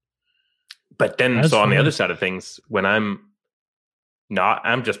 But then, so on the other side of things, when I'm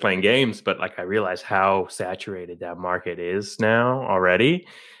just playing games, but like I realize how saturated that market is now already,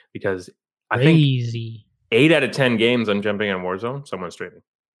 because I think 8 out of 10 games I'm jumping on Warzone, someone's streaming,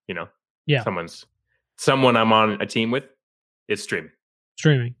 yeah, someone I'm on a team with is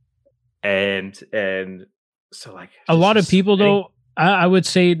streaming, and so like a lot of people though, I would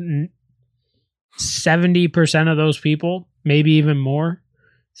say 70% of those people, maybe even more,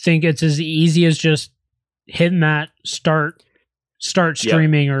 think it's as easy as just hitting that start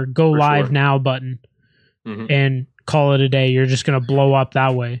streaming or go live now button and call it a day. You're just going to blow up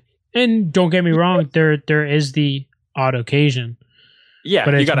that way. And don't get me wrong, there is the odd occasion. Yeah,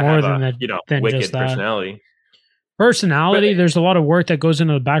 but you it's gotta more have than wicked personality. personality. There's a lot of work that goes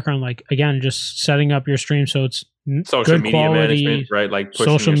into the background. Like again, just setting up your stream so it's social good media quality, management, right? Like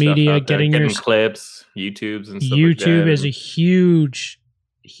social media, getting your clips, YouTubes and stuff. YouTube like is a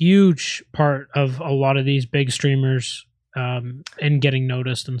huge part of a lot of these big streamers and getting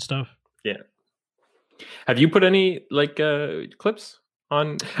noticed and stuff. Yeah. Have you put any like clips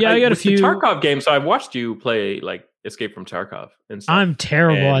on? Yeah, I got a few Tarkov games. So I've watched you play like Escape from Tarkov and stuff. I'm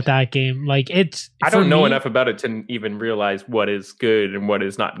terrible at that game. Like I don't know enough about it to even realize what is good and what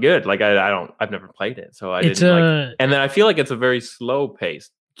is not good. Like I've never played it, so I didn't like. And then I feel like it's a very slow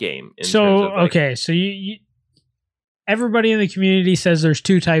paced game. Okay, so you everybody in the community says there's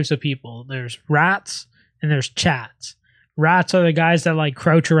two types of people. There's rats and there's chats. Rats are the guys that like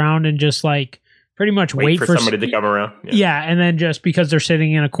crouch around and just like pretty much wait for somebody to come around. Yeah, and then just because they're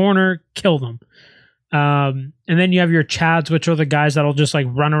sitting in a corner, kill them. And then you have your chads, which are the guys that'll just like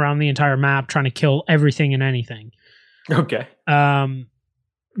run around the entire map trying to kill everything and anything. Okay.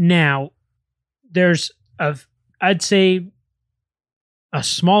 Now there's I'd say a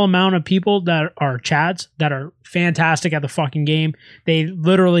small amount of people that are chads that are fantastic at the fucking game. They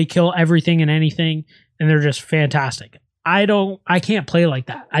literally kill everything and anything, and they're just fantastic. I can't play like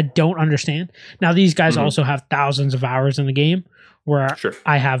that. I don't understand. Now these guys also have thousands of hours in the game where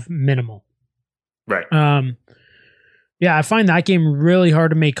I have minimal. Right. Yeah, I find that game really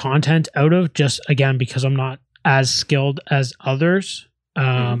hard to make content out of, just again because I'm not as skilled as others.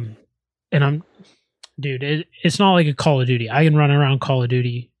 And it's not like a Call of Duty. I can run around Call of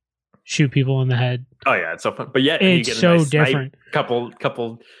Duty, shoot people in the head. Oh yeah, it's so fun. But yeah, it's you get so different.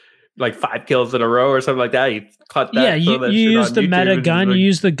 Couple like 5 kills in a row or something like that. You cut that. Yeah, you use the meta gun. You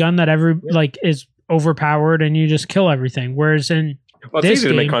use the gun that is overpowered, and you just kill everything. Whereas in it's easy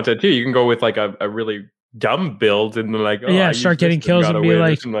to make content too. You can go with like a really dumb build and like start getting kills and be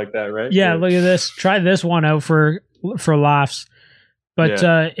like that, right? Yeah, look at this. Try this one out for laughs. But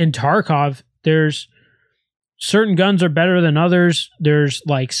in Tarkov, there's certain guns are better than others. There's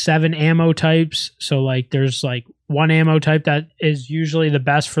like 7 ammo types. So like there's like one ammo type that is usually the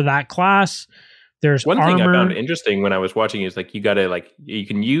best for that class. There's one armor. thing I found interesting when I was watching is like you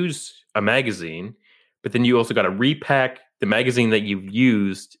can use a magazine, but then you also got to repack the magazine that you've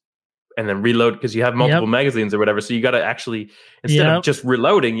used and then reload because you have multiple magazines or whatever. So you got to actually, instead of just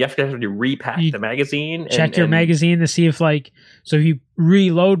reloading, you have to actually repack the magazine. Check your magazine to see if so if you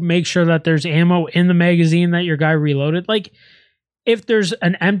reload, make sure that there's ammo in the magazine that your guy reloaded. Like if there's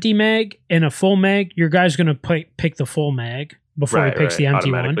an empty mag and a full mag, your guy's going to pick the full mag before he picks the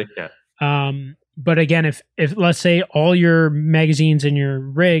empty one. Yeah. But again, if let's say all your magazines in your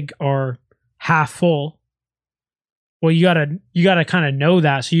rig are half full, well, you gotta kind of know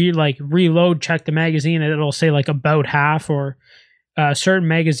that. So you like reload, check the magazine, and it'll say like about half. Or certain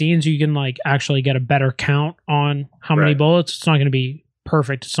magazines, you can like actually get a better count on how many bullets. It's not going to be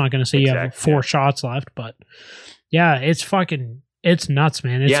perfect. It's not going to say you have 4 shots left. But yeah, it's nuts,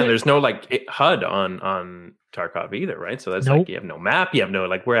 man. There's no like HUD on Tarkov either, right? So that's like you have no map, you have no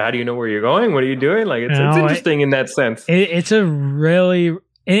like how do you know where you're going? What are you doing? Like it's interesting in that sense. It's a really,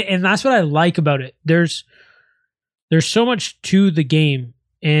 and that's what I like about it. There's so much to the game,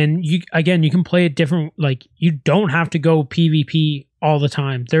 and you can play it different. Like you don't have to go PvP all the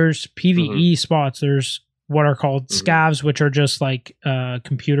time. There's PvE spots. There's what are called scavs, which are just like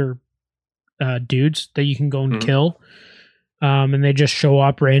computer dudes that you can go and kill. And they just show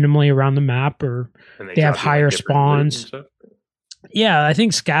up randomly around the map, or they have higher spawns. Yeah, I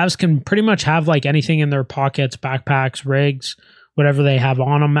think scavs can pretty much have like anything in their pockets, backpacks, rigs, whatever they have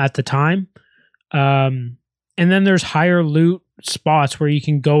on them at the time. And then there's higher loot spots where you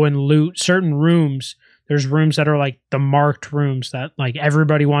can go and loot certain rooms. There's rooms that are like the marked rooms that like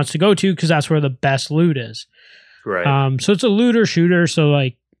everybody wants to go to because that's where the best loot is. Right. So it's a looter shooter. So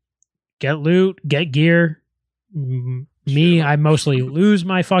like get loot, get gear. Me, I mostly lose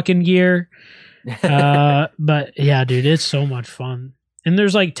my fucking gear. But yeah, dude, it's so much fun. And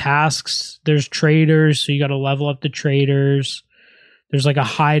there's like tasks. There's traders. So you got to level up the traders. There's like a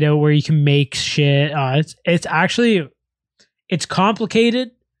hideout where you can make shit. It's actually, it's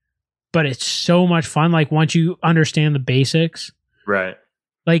complicated, but it's so much fun. Like once you understand the basics, right?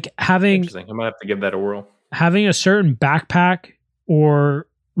 Like having, I might have to give that a whirl. Having a certain backpack or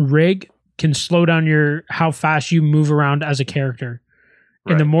rig can slow down how fast you move around as a character.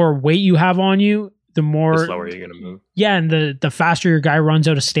 Right. And the more weight you have on you, the slower you're gonna move. Yeah, and the faster your guy runs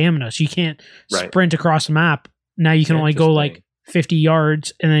out of stamina. So you can't sprint across the map. Now you can only go like 50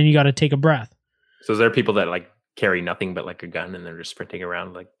 yards, and then you got to take a breath. So is there people that like carry nothing but like a gun and they're just sprinting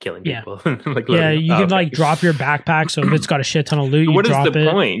around like killing Yeah. people. Like you can like drop your backpack. So if it's got a shit ton of loot, you what drop is the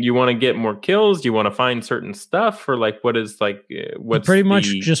it. point? You want to get more kills? Do you want to find certain stuff, or like what is like what's you pretty much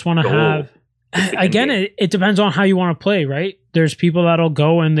just want to have. Again, it depends on how you want to play, right? There's people that'll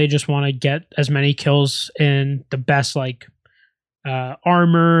go and they just want to get as many kills and the best like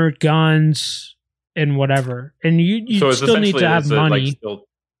armor, guns, and whatever. And you so still need to have money. Like still,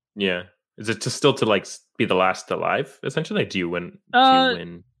 yeah. Is it still to like be the last alive? Essentially, do you win?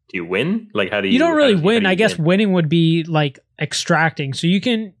 Do you win? Like how do you? You don't really win. I guess winning would be like extracting. So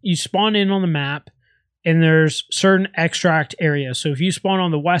you spawn in on the map. And there's certain extract areas. So if you spawn on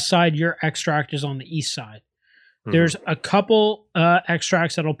the west side, your extract is on the east side. Mm-hmm. There's a couple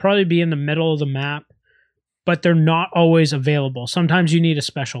extracts that'll probably be in the middle of the map, but they're not always available. Sometimes you need a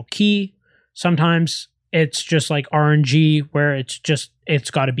special key. Sometimes it's just like RNG where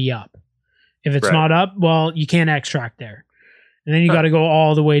it's got to be up. If it's not up, well, you can't extract there. And then you got to go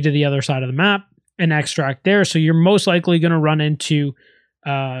all the way to the other side of the map and extract there. So you're most likely going to run into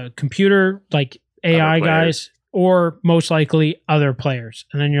computer like AI guys or most likely other players,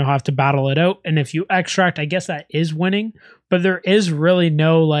 and then you'll have to battle it out. And if you extract, I guess that is winning, but there is really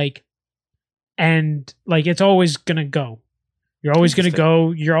no like end. Like it's always gonna go. You're always gonna go.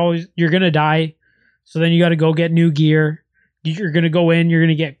 You're gonna die. So then you got to go get new gear. You're gonna go in. You're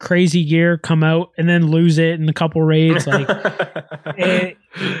gonna get crazy gear, come out, and then lose it in a couple raids. Like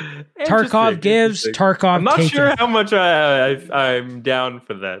Tarkov gives, Tarkov. I'm not sure how much I'm down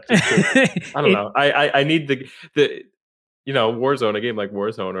for that. I don't know. I need the Warzone, a game like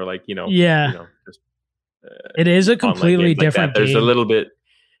Warzone, or like just, it is a completely different game. There's a little bit,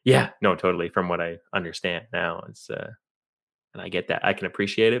 totally. From what I understand now, it's and I get that. I can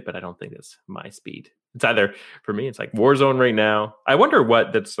appreciate it, but I don't think it's my speed. It's either for me, it's like Warzone right now. I wonder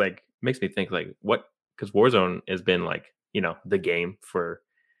what that's like makes me think like what, because Warzone has been like the game for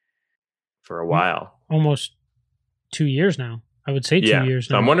a while, almost 2 years now. I would say 2 years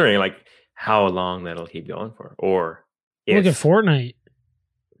now. So I'm wondering like how long that'll keep going for, or look at Fortnite.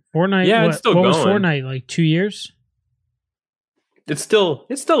 It's still going. Was Fortnite like 2 years? It's still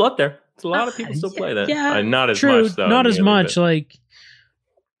up there. It's a lot of people still play that. Yeah, not as true. much though. Not as much. Like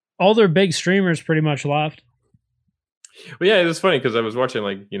all their big streamers pretty much left. Well, yeah, it's funny because I was watching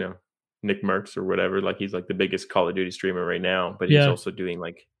like Nick Merckx or whatever. Like he's like the biggest Call of Duty streamer right now, but he's also doing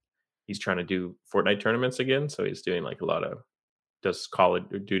like he's trying to do Fortnite tournaments again. So he's doing like does Call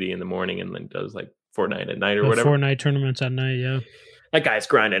of Duty in the morning and then does like Fortnite at night or whatever. Fortnite tournaments at night, yeah. That guy's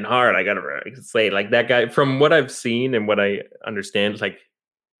grinding hard. I gotta say, like that guy. From what I've seen and what I understand, like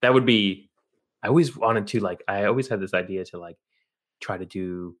that would be. I always wanted to like. I always had this idea to like try to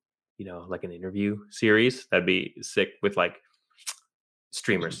do like an interview series. That'd be sick with like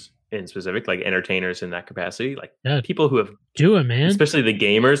streamers in specific, like entertainers in that capacity, like people who have do it, man. Especially the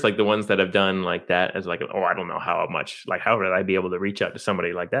gamers, like the ones that have done like that as like, I don't know how much, like how would I be able to reach out to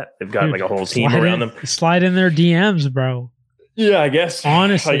somebody like that? They've got like a whole team around them. Slide in their DMs, bro. Yeah, I guess.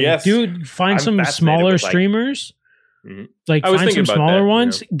 Honestly, dude, find some smaller streamers. Like find some smaller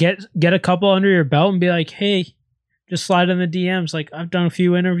ones. Get a couple under your belt and be like, hey, just slide in the DMs. Like I've done a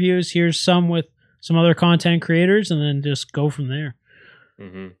few interviews. Here's some with some other content creators, and then just go from there.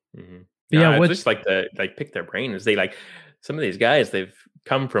 I just like to like pick their brains. They like some of these guys. They've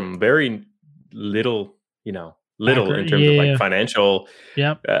come from very little, in terms of like financial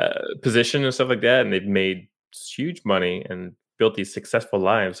position and stuff like that, and they've made huge money and built these successful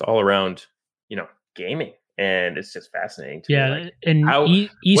lives all around, gaming. And it's just fascinating to me. Like, and esports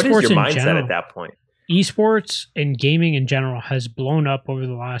what is your mindset at that point? Esports and gaming in general has blown up over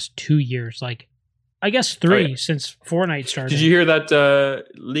the last 2 years. Like, I guess 3 since Fortnite started. Did you hear that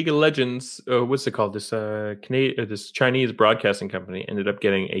League of Legends, what's it called? This this Chinese broadcasting company ended up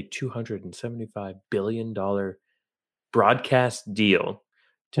getting a $275 billion broadcast deal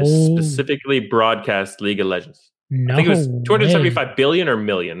to specifically broadcast League of Legends. No, I think it was 275 billion or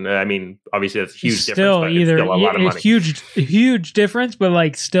million. I mean, obviously that's a huge difference. But it's still a lot of money. Huge difference, but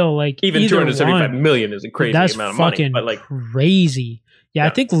like still like even 275 million is a crazy amount of money. But like crazy. Yeah, I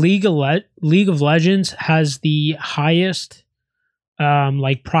think League of Legends has the highest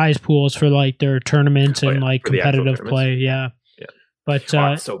like prize pools for like their tournaments and like competitive play. Yeah. But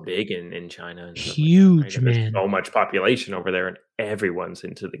it's so big in China. And huge, like that, right? man. There's so much population over there, and everyone's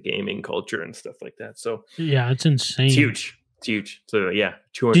into the gaming culture and stuff like that. So yeah, it's insane. It's huge. It's huge. So yeah,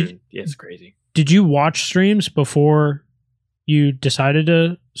 200. It's crazy. Did you watch streams before you decided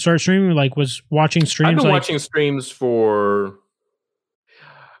to start streaming? Like, was watching streams? I've been watching streams for,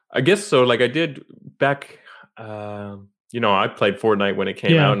 I guess so. Like I did back. I played Fortnite when it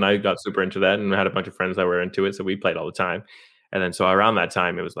came out, and I got super into that, and I had a bunch of friends that were into it, so we played all the time. And then so around that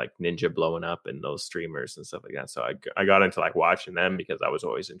time, it was like Ninja blowing up and those streamers and stuff like that. So I got into like watching them because I was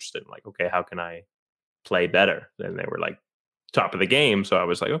always interested in like, okay, how can I play better? And they were like top of the game. So I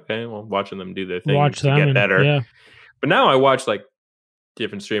was like, okay, well, watching them do their thing to get better. Yeah. But now I watch like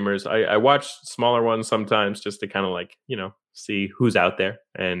different streamers. I watch smaller ones sometimes just to kind of like, see who's out there.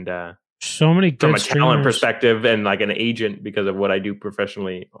 And so many good from a streamers. Talent perspective and like an agent because of what I do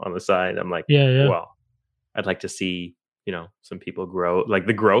professionally on the side, I'm like, well, I'd like to see, some people grow, like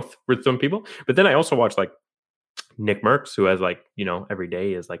the growth with some people. But then I also watch like Nick Merckx, who has like, every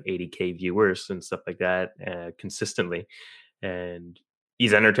day is like 80K viewers and stuff like that consistently. And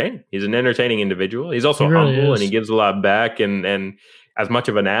he's entertaining. He's an entertaining individual. He's also humble and he gives a lot back. And as much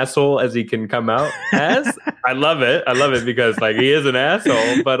of an asshole as he can come out as, I love it. I love it because like he is an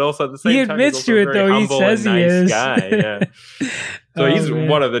asshole, but also at the same time, he's also a very humble and nice guy. Yeah. So he's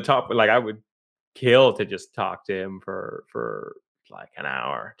one of the top. Like I would kill to just talk to him for like an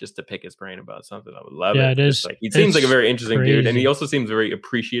hour just to pick his brain about something. I would love it. It is. Like, he seems like a very interesting dude, and he also seems very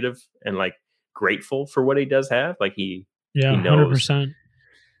appreciative and like grateful for what he does have. Like he knows. 100%.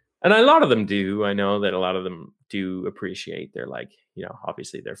 And a lot of them do. I know that a lot of them do appreciate their like,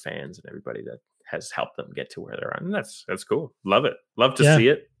 obviously their fans and everybody that has helped them get to where they're at. And that's cool. Love it. Love to see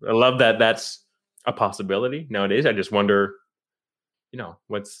it. I love that that's a possibility nowadays. I just wonder,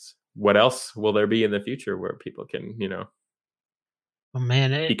 what else will there be in the future where people can,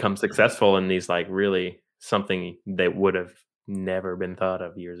 become successful in these like really something that would have never been thought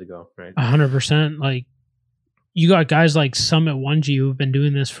of years ago, right? 100%. Like you got guys like Summit 1G who've been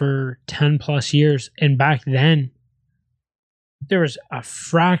doing this for 10 plus years, and back then there was a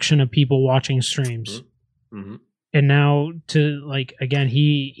fraction of people watching streams. Mm-hmm. And now to like again,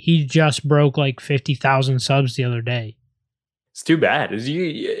 he just broke like 50,000 subs the other day. It's too bad.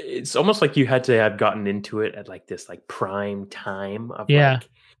 It's almost like you had to have gotten into it at like this like prime time of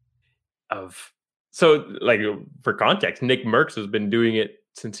so like for context, Nick Merckx has been doing it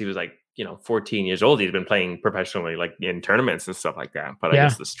since he was like 14 years old. He's been playing professionally like in tournaments and stuff like that. But I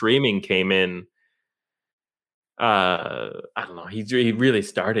guess the streaming came in. I don't know. He really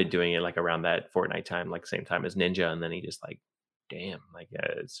started doing it like around that Fortnite time, like same time as Ninja, and then he just like, damn, like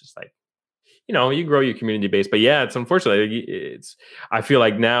it's just like. You grow your community base, but it's unfortunately, I feel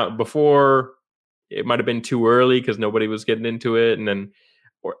like now before it might have been too early because nobody was getting into it. And then,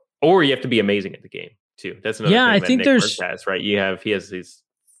 or you have to be amazing at the game too. That's another thing I that think Nick there's, Merckx has, right? He's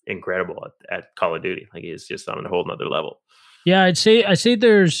incredible at Call of Duty. Like he's just on a whole nother level. Yeah. I'd say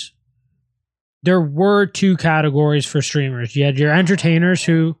there were two categories for streamers. You had your entertainers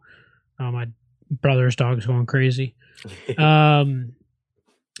who, my brother's dog's going crazy.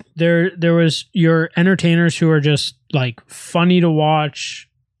 There was your entertainers who are just like funny to watch.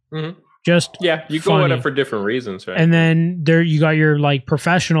 Mm-hmm. Just you go at it for different reasons, right? And then there you got your like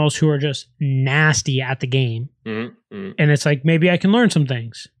professionals who are just nasty at the game. Mm-hmm. Mm-hmm. And it's like, maybe I can learn some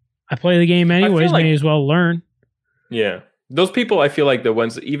things. I play the game anyways, may as well learn. Yeah. Those people, I feel like the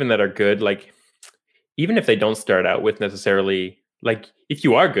ones even that are good, like even if they don't start out with necessarily like if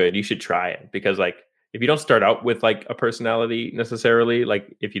you are good, you should try it because like if you don't start out with like a personality necessarily,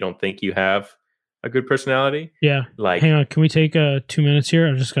 like if you don't think you have a good personality. Yeah. Like, hang on. Can we take 2 minutes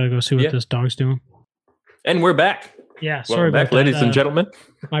here? I just got to go see what this dog's doing. And we're back. Yeah. Sorry about that. Ladies and gentlemen.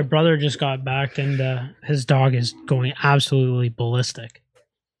 My brother just got back and his dog is going absolutely ballistic.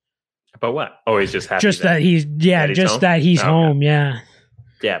 About what? Oh, he's just happy. Just that he's home. Yeah.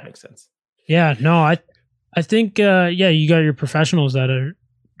 Yeah. It makes sense. Yeah. No, I think, you got your professionals that are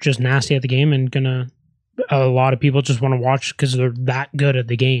just nasty at the game and a lot of people just want to watch because they're that good at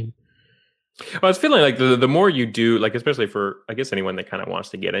the game. Well, I was feeling like the more you do, like especially for I guess anyone that kind of wants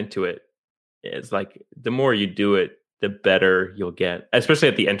to get into it, it's like the more you do it, the better you'll get, especially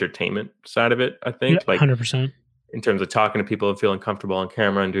at the entertainment side of it. I think, like 100% in terms of talking to people and feeling comfortable on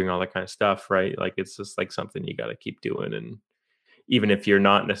camera and doing all that kind of stuff, right? Like it's just like something you got to keep doing, and even if you're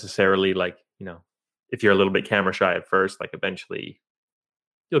not necessarily like if you're a little bit camera shy at first, like eventually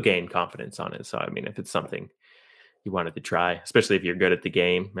you'll gain confidence on it. So, I mean, if it's something you wanted to try, especially if you're good at the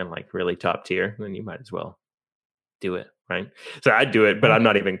game and like really top tier, then you might as well do it, right? So I'd do it, but I'm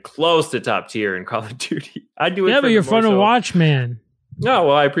not even close to top tier in Call of Duty. I do it. Yeah, but you're fun to watch, man. No,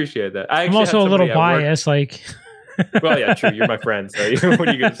 well, I appreciate that. I'm also a little biased, like. Well, yeah, true. You're my friend, so what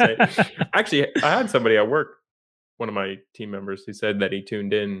are you going to say? Actually, I had somebody at work, one of my team members, who said that he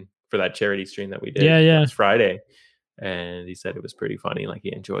tuned in for that charity stream that we did last Friday. And he said it was pretty funny. Like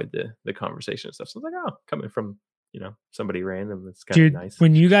he enjoyed the conversation and stuff. So I was like, oh, coming from, somebody random, it's kind of nice.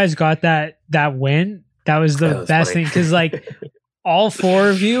 When you guys got that win, That was the best thing because like all four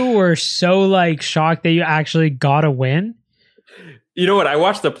of you were so like shocked that you actually got a win. You know what? I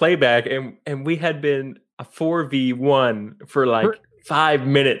watched the playback and we had been a 4v1 for like 5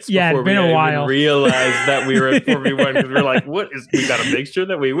 minutes before we even realized that we were at 4v1 because we're like, we got to make sure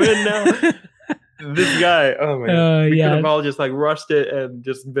that we win now. This guy, oh man, we could have all just like rushed it and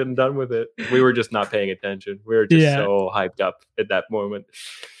just been done with it. We were just not paying attention. We were just so hyped up at that moment.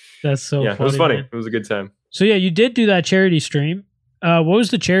 That's so funny. It was funny. Man. It was a good time. So yeah, you did do that charity stream. What was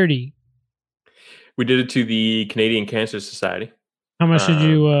the charity? We did it to the Canadian Cancer Society. How much did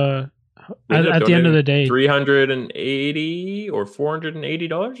you at the end of the day? $380 or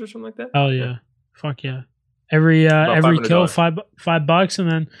 $480 or something like that. Oh yeah. Fuck yeah. Every kill $5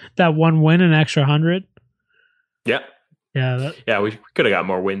 and then that one win an extra 100. Yeah. Yeah. We could have got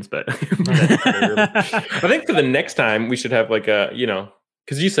more wins, but I think for the next time we should have like a,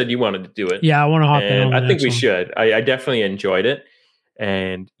 because you said you wanted to do it. Yeah, I want to hop in. I think we should. I definitely enjoyed it.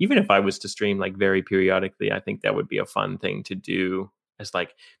 And even if I was to stream like very periodically, I think that would be a fun thing to do as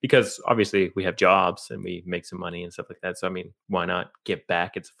like, because obviously we have jobs and we make some money and stuff like that. So, I mean, why not give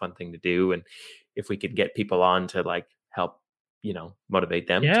back? It's a fun thing to do. And if we could get people on to like help, motivate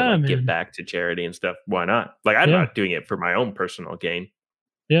them to like give back to charity and stuff, why not? Like, I'm not doing it for my own personal gain.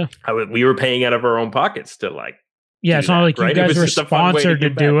 Yeah. We were paying out of our own pockets to like, it's not like you guys were sponsored to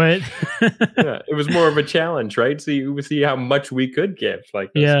do it. It was more of a challenge, right? See how much we could give. Like,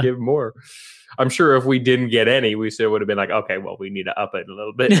 let's give more. I'm sure if we didn't get any, we still would have been like, okay, well, we need to up it a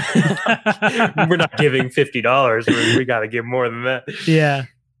little bit. We're not giving $50. We got to give more than that. Yeah.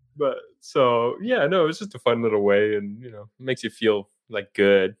 But so, it was just a fun little way, and it makes you feel like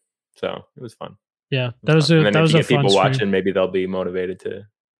good. So it was fun. Yeah, that was a fun people watching, maybe they'll be motivated to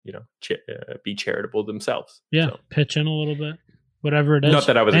be charitable themselves. Yeah, so. Pitch in a little bit, whatever it is. Not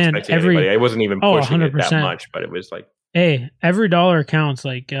that I was expecting anybody. I wasn't even pushing it that much, but it was like, hey, every dollar counts.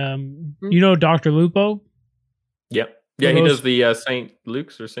 Like, Dr. Lupo? Yep. Yeah, he does the St.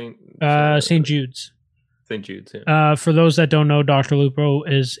 Luke's or St. Jude's. St. Jude's, yeah. For those that don't know, Dr. Lupo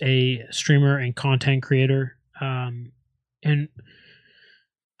is a streamer and content creator. And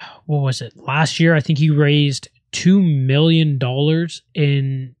what was it? Last year, I think he raised $2 million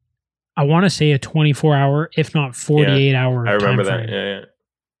in, I want to say, a 24-hour, if not 48-hour. I remember that. Yeah.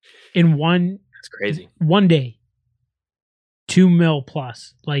 In that's crazy. One day, $2 million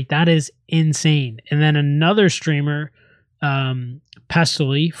plus. Like, that is insane. And then another streamer,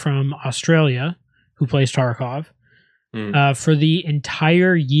 Pestily from Australia, who plays Tarkov, for the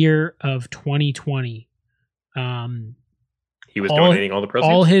entire year of 2020. He was donating all the proceeds?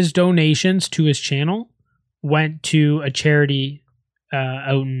 All his donations to his channel went to a charity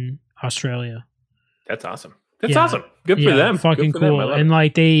out in Australia. That's awesome. That's awesome. Good for them. Fucking cool. And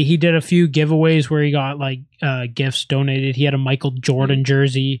like he did a few giveaways where he got like gifts donated. He had a Michael Jordan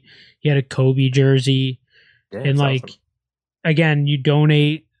jersey. He had a Kobe jersey. Yeah, and like, awesome. Again, you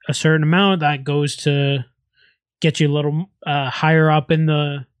donate a certain amount that goes to get you a little higher up in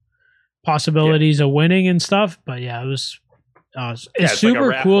the possibilities of winning and stuff. But it was it's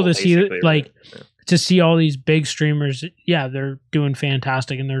super like cool to see to see all these big streamers. They're doing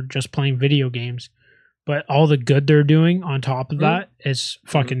fantastic and they're just playing video games, but all the good they're doing on top of that is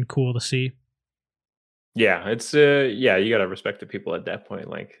fucking cool to see. Yeah, it's you gotta respect the people at that point.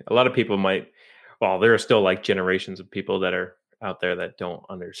 Like, a lot of people there are still like generations of people that are out there that don't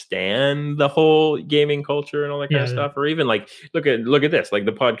understand the whole gaming culture and all that kind of stuff. Or even like, look at this, like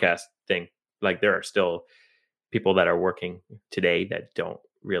the podcast thing. Like, there are still people that are working today that don't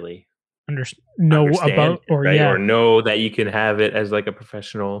really know about or know that you can have it as like a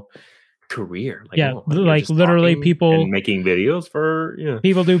professional career. Like literally people making videos for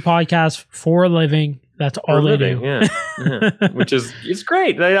people do podcasts for a living. That's all they do. Yeah. Which it's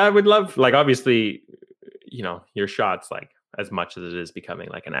great. I would love, like, obviously, your shots, like, as much as it is becoming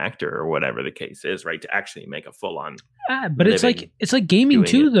like an actor or whatever the case is, right? To actually make a full on. But it's like gaming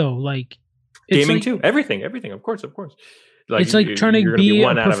too, though. Like, gaming too. Everything. Of course. Like, it's like trying to be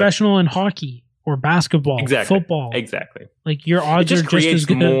a professional in hockey or basketball, football. Exactly. Like, your odds are just as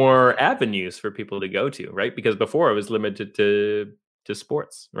good. More avenues for people to go to, right? Because before it was limited to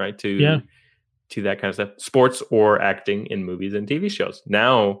sports, right? To that kind of stuff, sports or acting in movies and TV shows.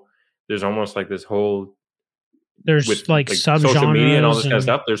 Now there's almost like this whole. There's like social media and all this kind of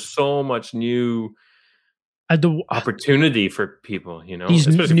stuff. There's so much new opportunity for people,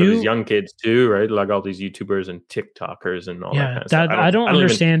 especially for these young kids too, right? Like all these YouTubers and TikTokers and all that kind of stuff. I don't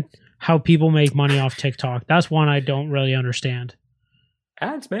understand how people make money off TikTok. That's one I don't really understand.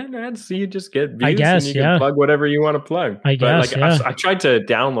 Ads, man, ads. So you just get views, and you can plug whatever you want to plug. I guess. I tried to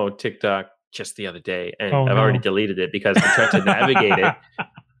download TikTok just the other day, and Oh, I've no. already deleted it because I tried to navigate it,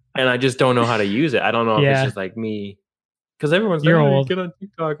 and I just don't know how to use it. I don't know if it's just like me, because everyone's You're like, oh, old. get on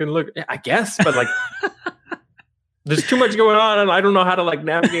TikTok and look. I guess, but like, there's too much going on, and I don't know how to like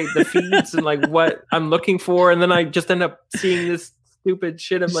navigate the feeds and like what I'm looking for, and then I just end up seeing this stupid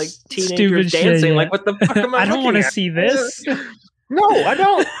shit of like teenagers dancing. Like, what the fuck am I? I don't want to at? see this. No, I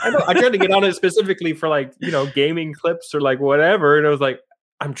don't. I tried to get on it specifically for like, gaming clips or like whatever. And I was like,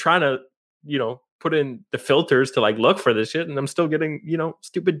 I'm trying to, put in the filters to like look for this shit. And I'm still getting,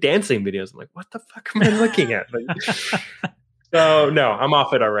 stupid dancing videos. I'm like, what the fuck am I looking at? Like, so no, I'm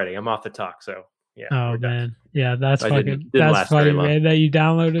off it already. I'm off the talk. So yeah. Oh man. Yeah, that's fucking, didn't that's last funny, very long. man, that you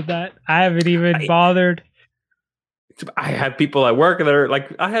downloaded that. I haven't even bothered. I have people at work that are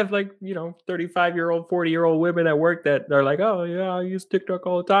like, I have like, 35-year-old, 40-year-old women at work that are like, oh yeah, I use TikTok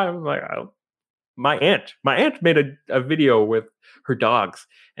all the time. I'm like, my aunt made a video with her dogs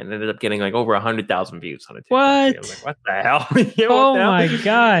and ended up getting like over 100,000 views on it. What? I was like, what the hell? Oh my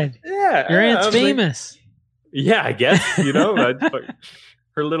God. Yeah. Your aunt's famous. Like, yeah, I guess,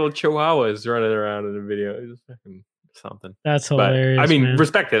 her little chihuahua is running around in the video. It's fucking something. That's hilarious. But, I mean, man.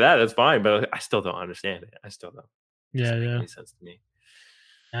 respect to that. That's fine. But I still don't understand it. I still don't. Yeah. Any sense to me.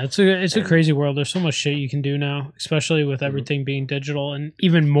 Yeah, it's a crazy world. There's so much shit you can do now, especially with everything being digital, and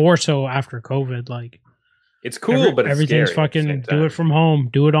even more so after COVID. Like, it's cool, but it's everything's scary fucking do it from home,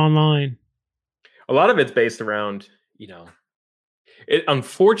 do it online. A lot of it's based around,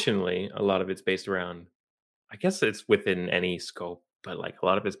 unfortunately, a lot of it's based around, I guess it's within any scope, but like a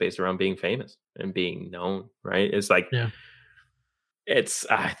lot of it's based around being famous and being known, right? It's like, I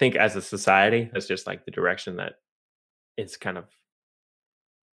think as a society, that's just like the direction that it's kind of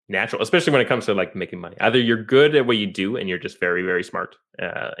natural, especially when it comes to like making money. Either you're good at what you do and you're just very, very smart,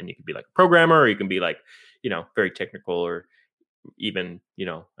 and you can be like a programmer, or you can be like, very technical, or even,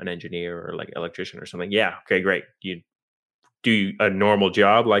 an engineer or like electrician or something. Yeah. Okay, great. You do a normal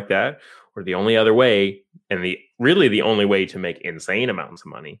job like that, or the only other way, and the only way to make insane amounts of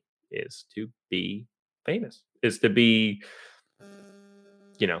money is to be famous, is to be,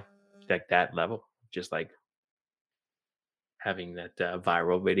 like that level, just like having that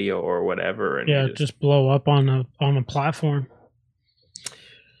viral video or whatever, and just blow up on a platform.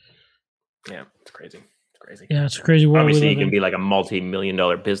 Yeah, it's crazy. It's crazy. Yeah, it's a crazy world. Obviously, you can be like a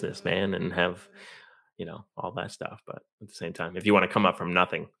multi-million-dollar businessman and have, all that stuff. But at the same time, if you want to come up from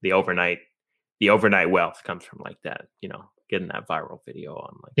nothing, the overnight wealth comes from like that. Getting that viral video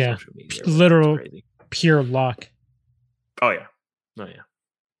on like social media. Literal pure luck. Oh yeah.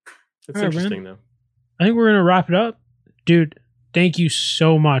 It's interesting though. I think we're gonna wrap it up. Dude, thank you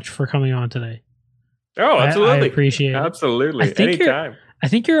so much for coming on today. Oh, absolutely. I appreciate it. Absolutely. Anytime. I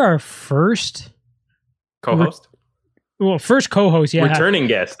think you're our first co-host. First co-host, yeah. Returning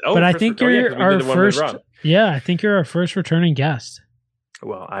guest. Oh, but I think you're our first. Yeah, I think you're our first returning guest.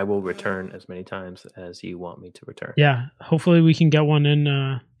 Well, I will return as many times as you want me to return. Yeah, hopefully we can get one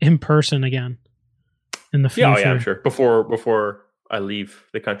in person again in the future. Yeah, I'm sure. Before I leave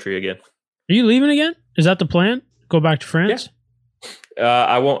the country again. Are you leaving again? Is that the plan? Go back to France? Yeah.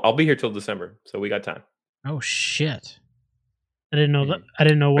 I won't. I'll be here till December, so we got time. Oh shit! I didn't know that. I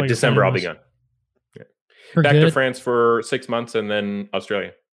didn't know what. December, I'll be gone. Yeah. Back to France for 6 months, and then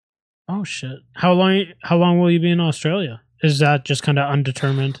Australia. Oh shit! How long will you be in Australia? Is that just kind of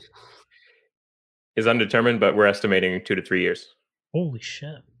undetermined? Is undetermined, but we're estimating 2 to 3 years. Holy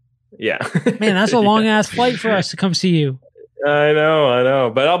shit! Yeah, man, that's a long ass flight for us to come see you. I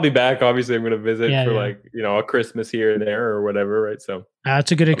know, but I'll be back. Obviously, I'm going to visit for like a Christmas here and there or whatever, right? So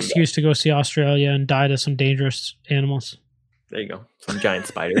that's a good excuse to go see Australia and die to some dangerous animals. There you go, some giant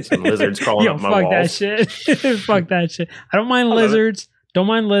spiders, some lizards crawling up my walls. Fuck that shit. Fuck that shit. I don't mind lizards. Don't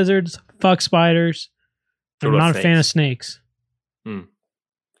mind lizards. Fuck spiders. I'm not a fan of snakes.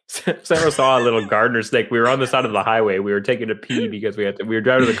 Sarah saw a little gardener snake. We were on the side of the highway. We were taking a pee because we were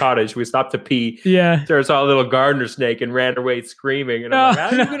driving to the cottage. We stopped to pee. Yeah. Sarah saw a little gardener snake and ran away screaming. And I'm like, how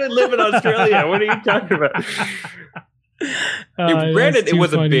are you going to live in Australia? What are you talking about? Granted, it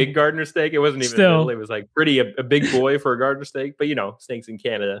was a big gardener snake. It wasn't even little. It was like a big boy for a gardener snake. But snakes in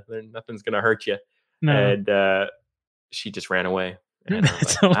Canada, nothing's going to hurt you. No. And she just ran away. And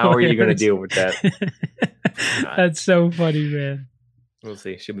like, how are you going to deal with that? That's so funny, man. We'll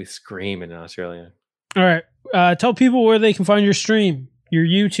see. She'll be screaming in Australia. All right. Tell people where they can find your stream, your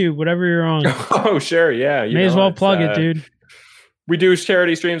YouTube, whatever you're on. Oh, sure. Yeah. May as well plug it, dude. We do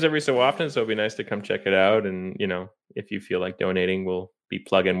charity streams every so often, so it'd be nice to come check it out. And, if you feel like donating, we'll be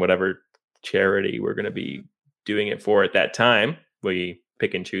plugging whatever charity we're going to be doing it for at that time. We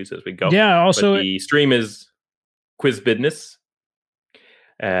pick and choose as we go. Yeah. Also, but the stream is Quiz Business.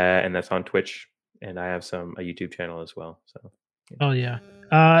 and that's on Twitch. And I have a YouTube channel as well. So. Oh yeah.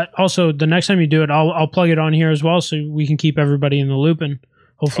 Also, the next time you do it, I'll plug it on here as well, so we can keep everybody in the loop, and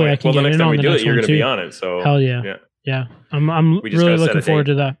hopefully I can get in on the next one too. You're going to be on it, so hell yeah, yeah. I'm really looking forward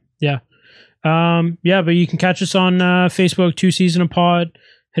to that. Yeah, yeah. But you can catch us on Facebook, 2 Season a Pod.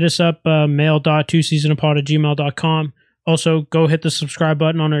 Hit us up, mail.2seasonapod@gmail.com. Also, go hit the subscribe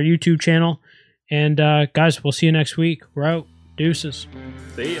button on our YouTube channel. And guys, we'll see you next week. We're out. Deuces.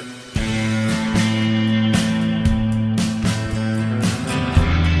 See ya.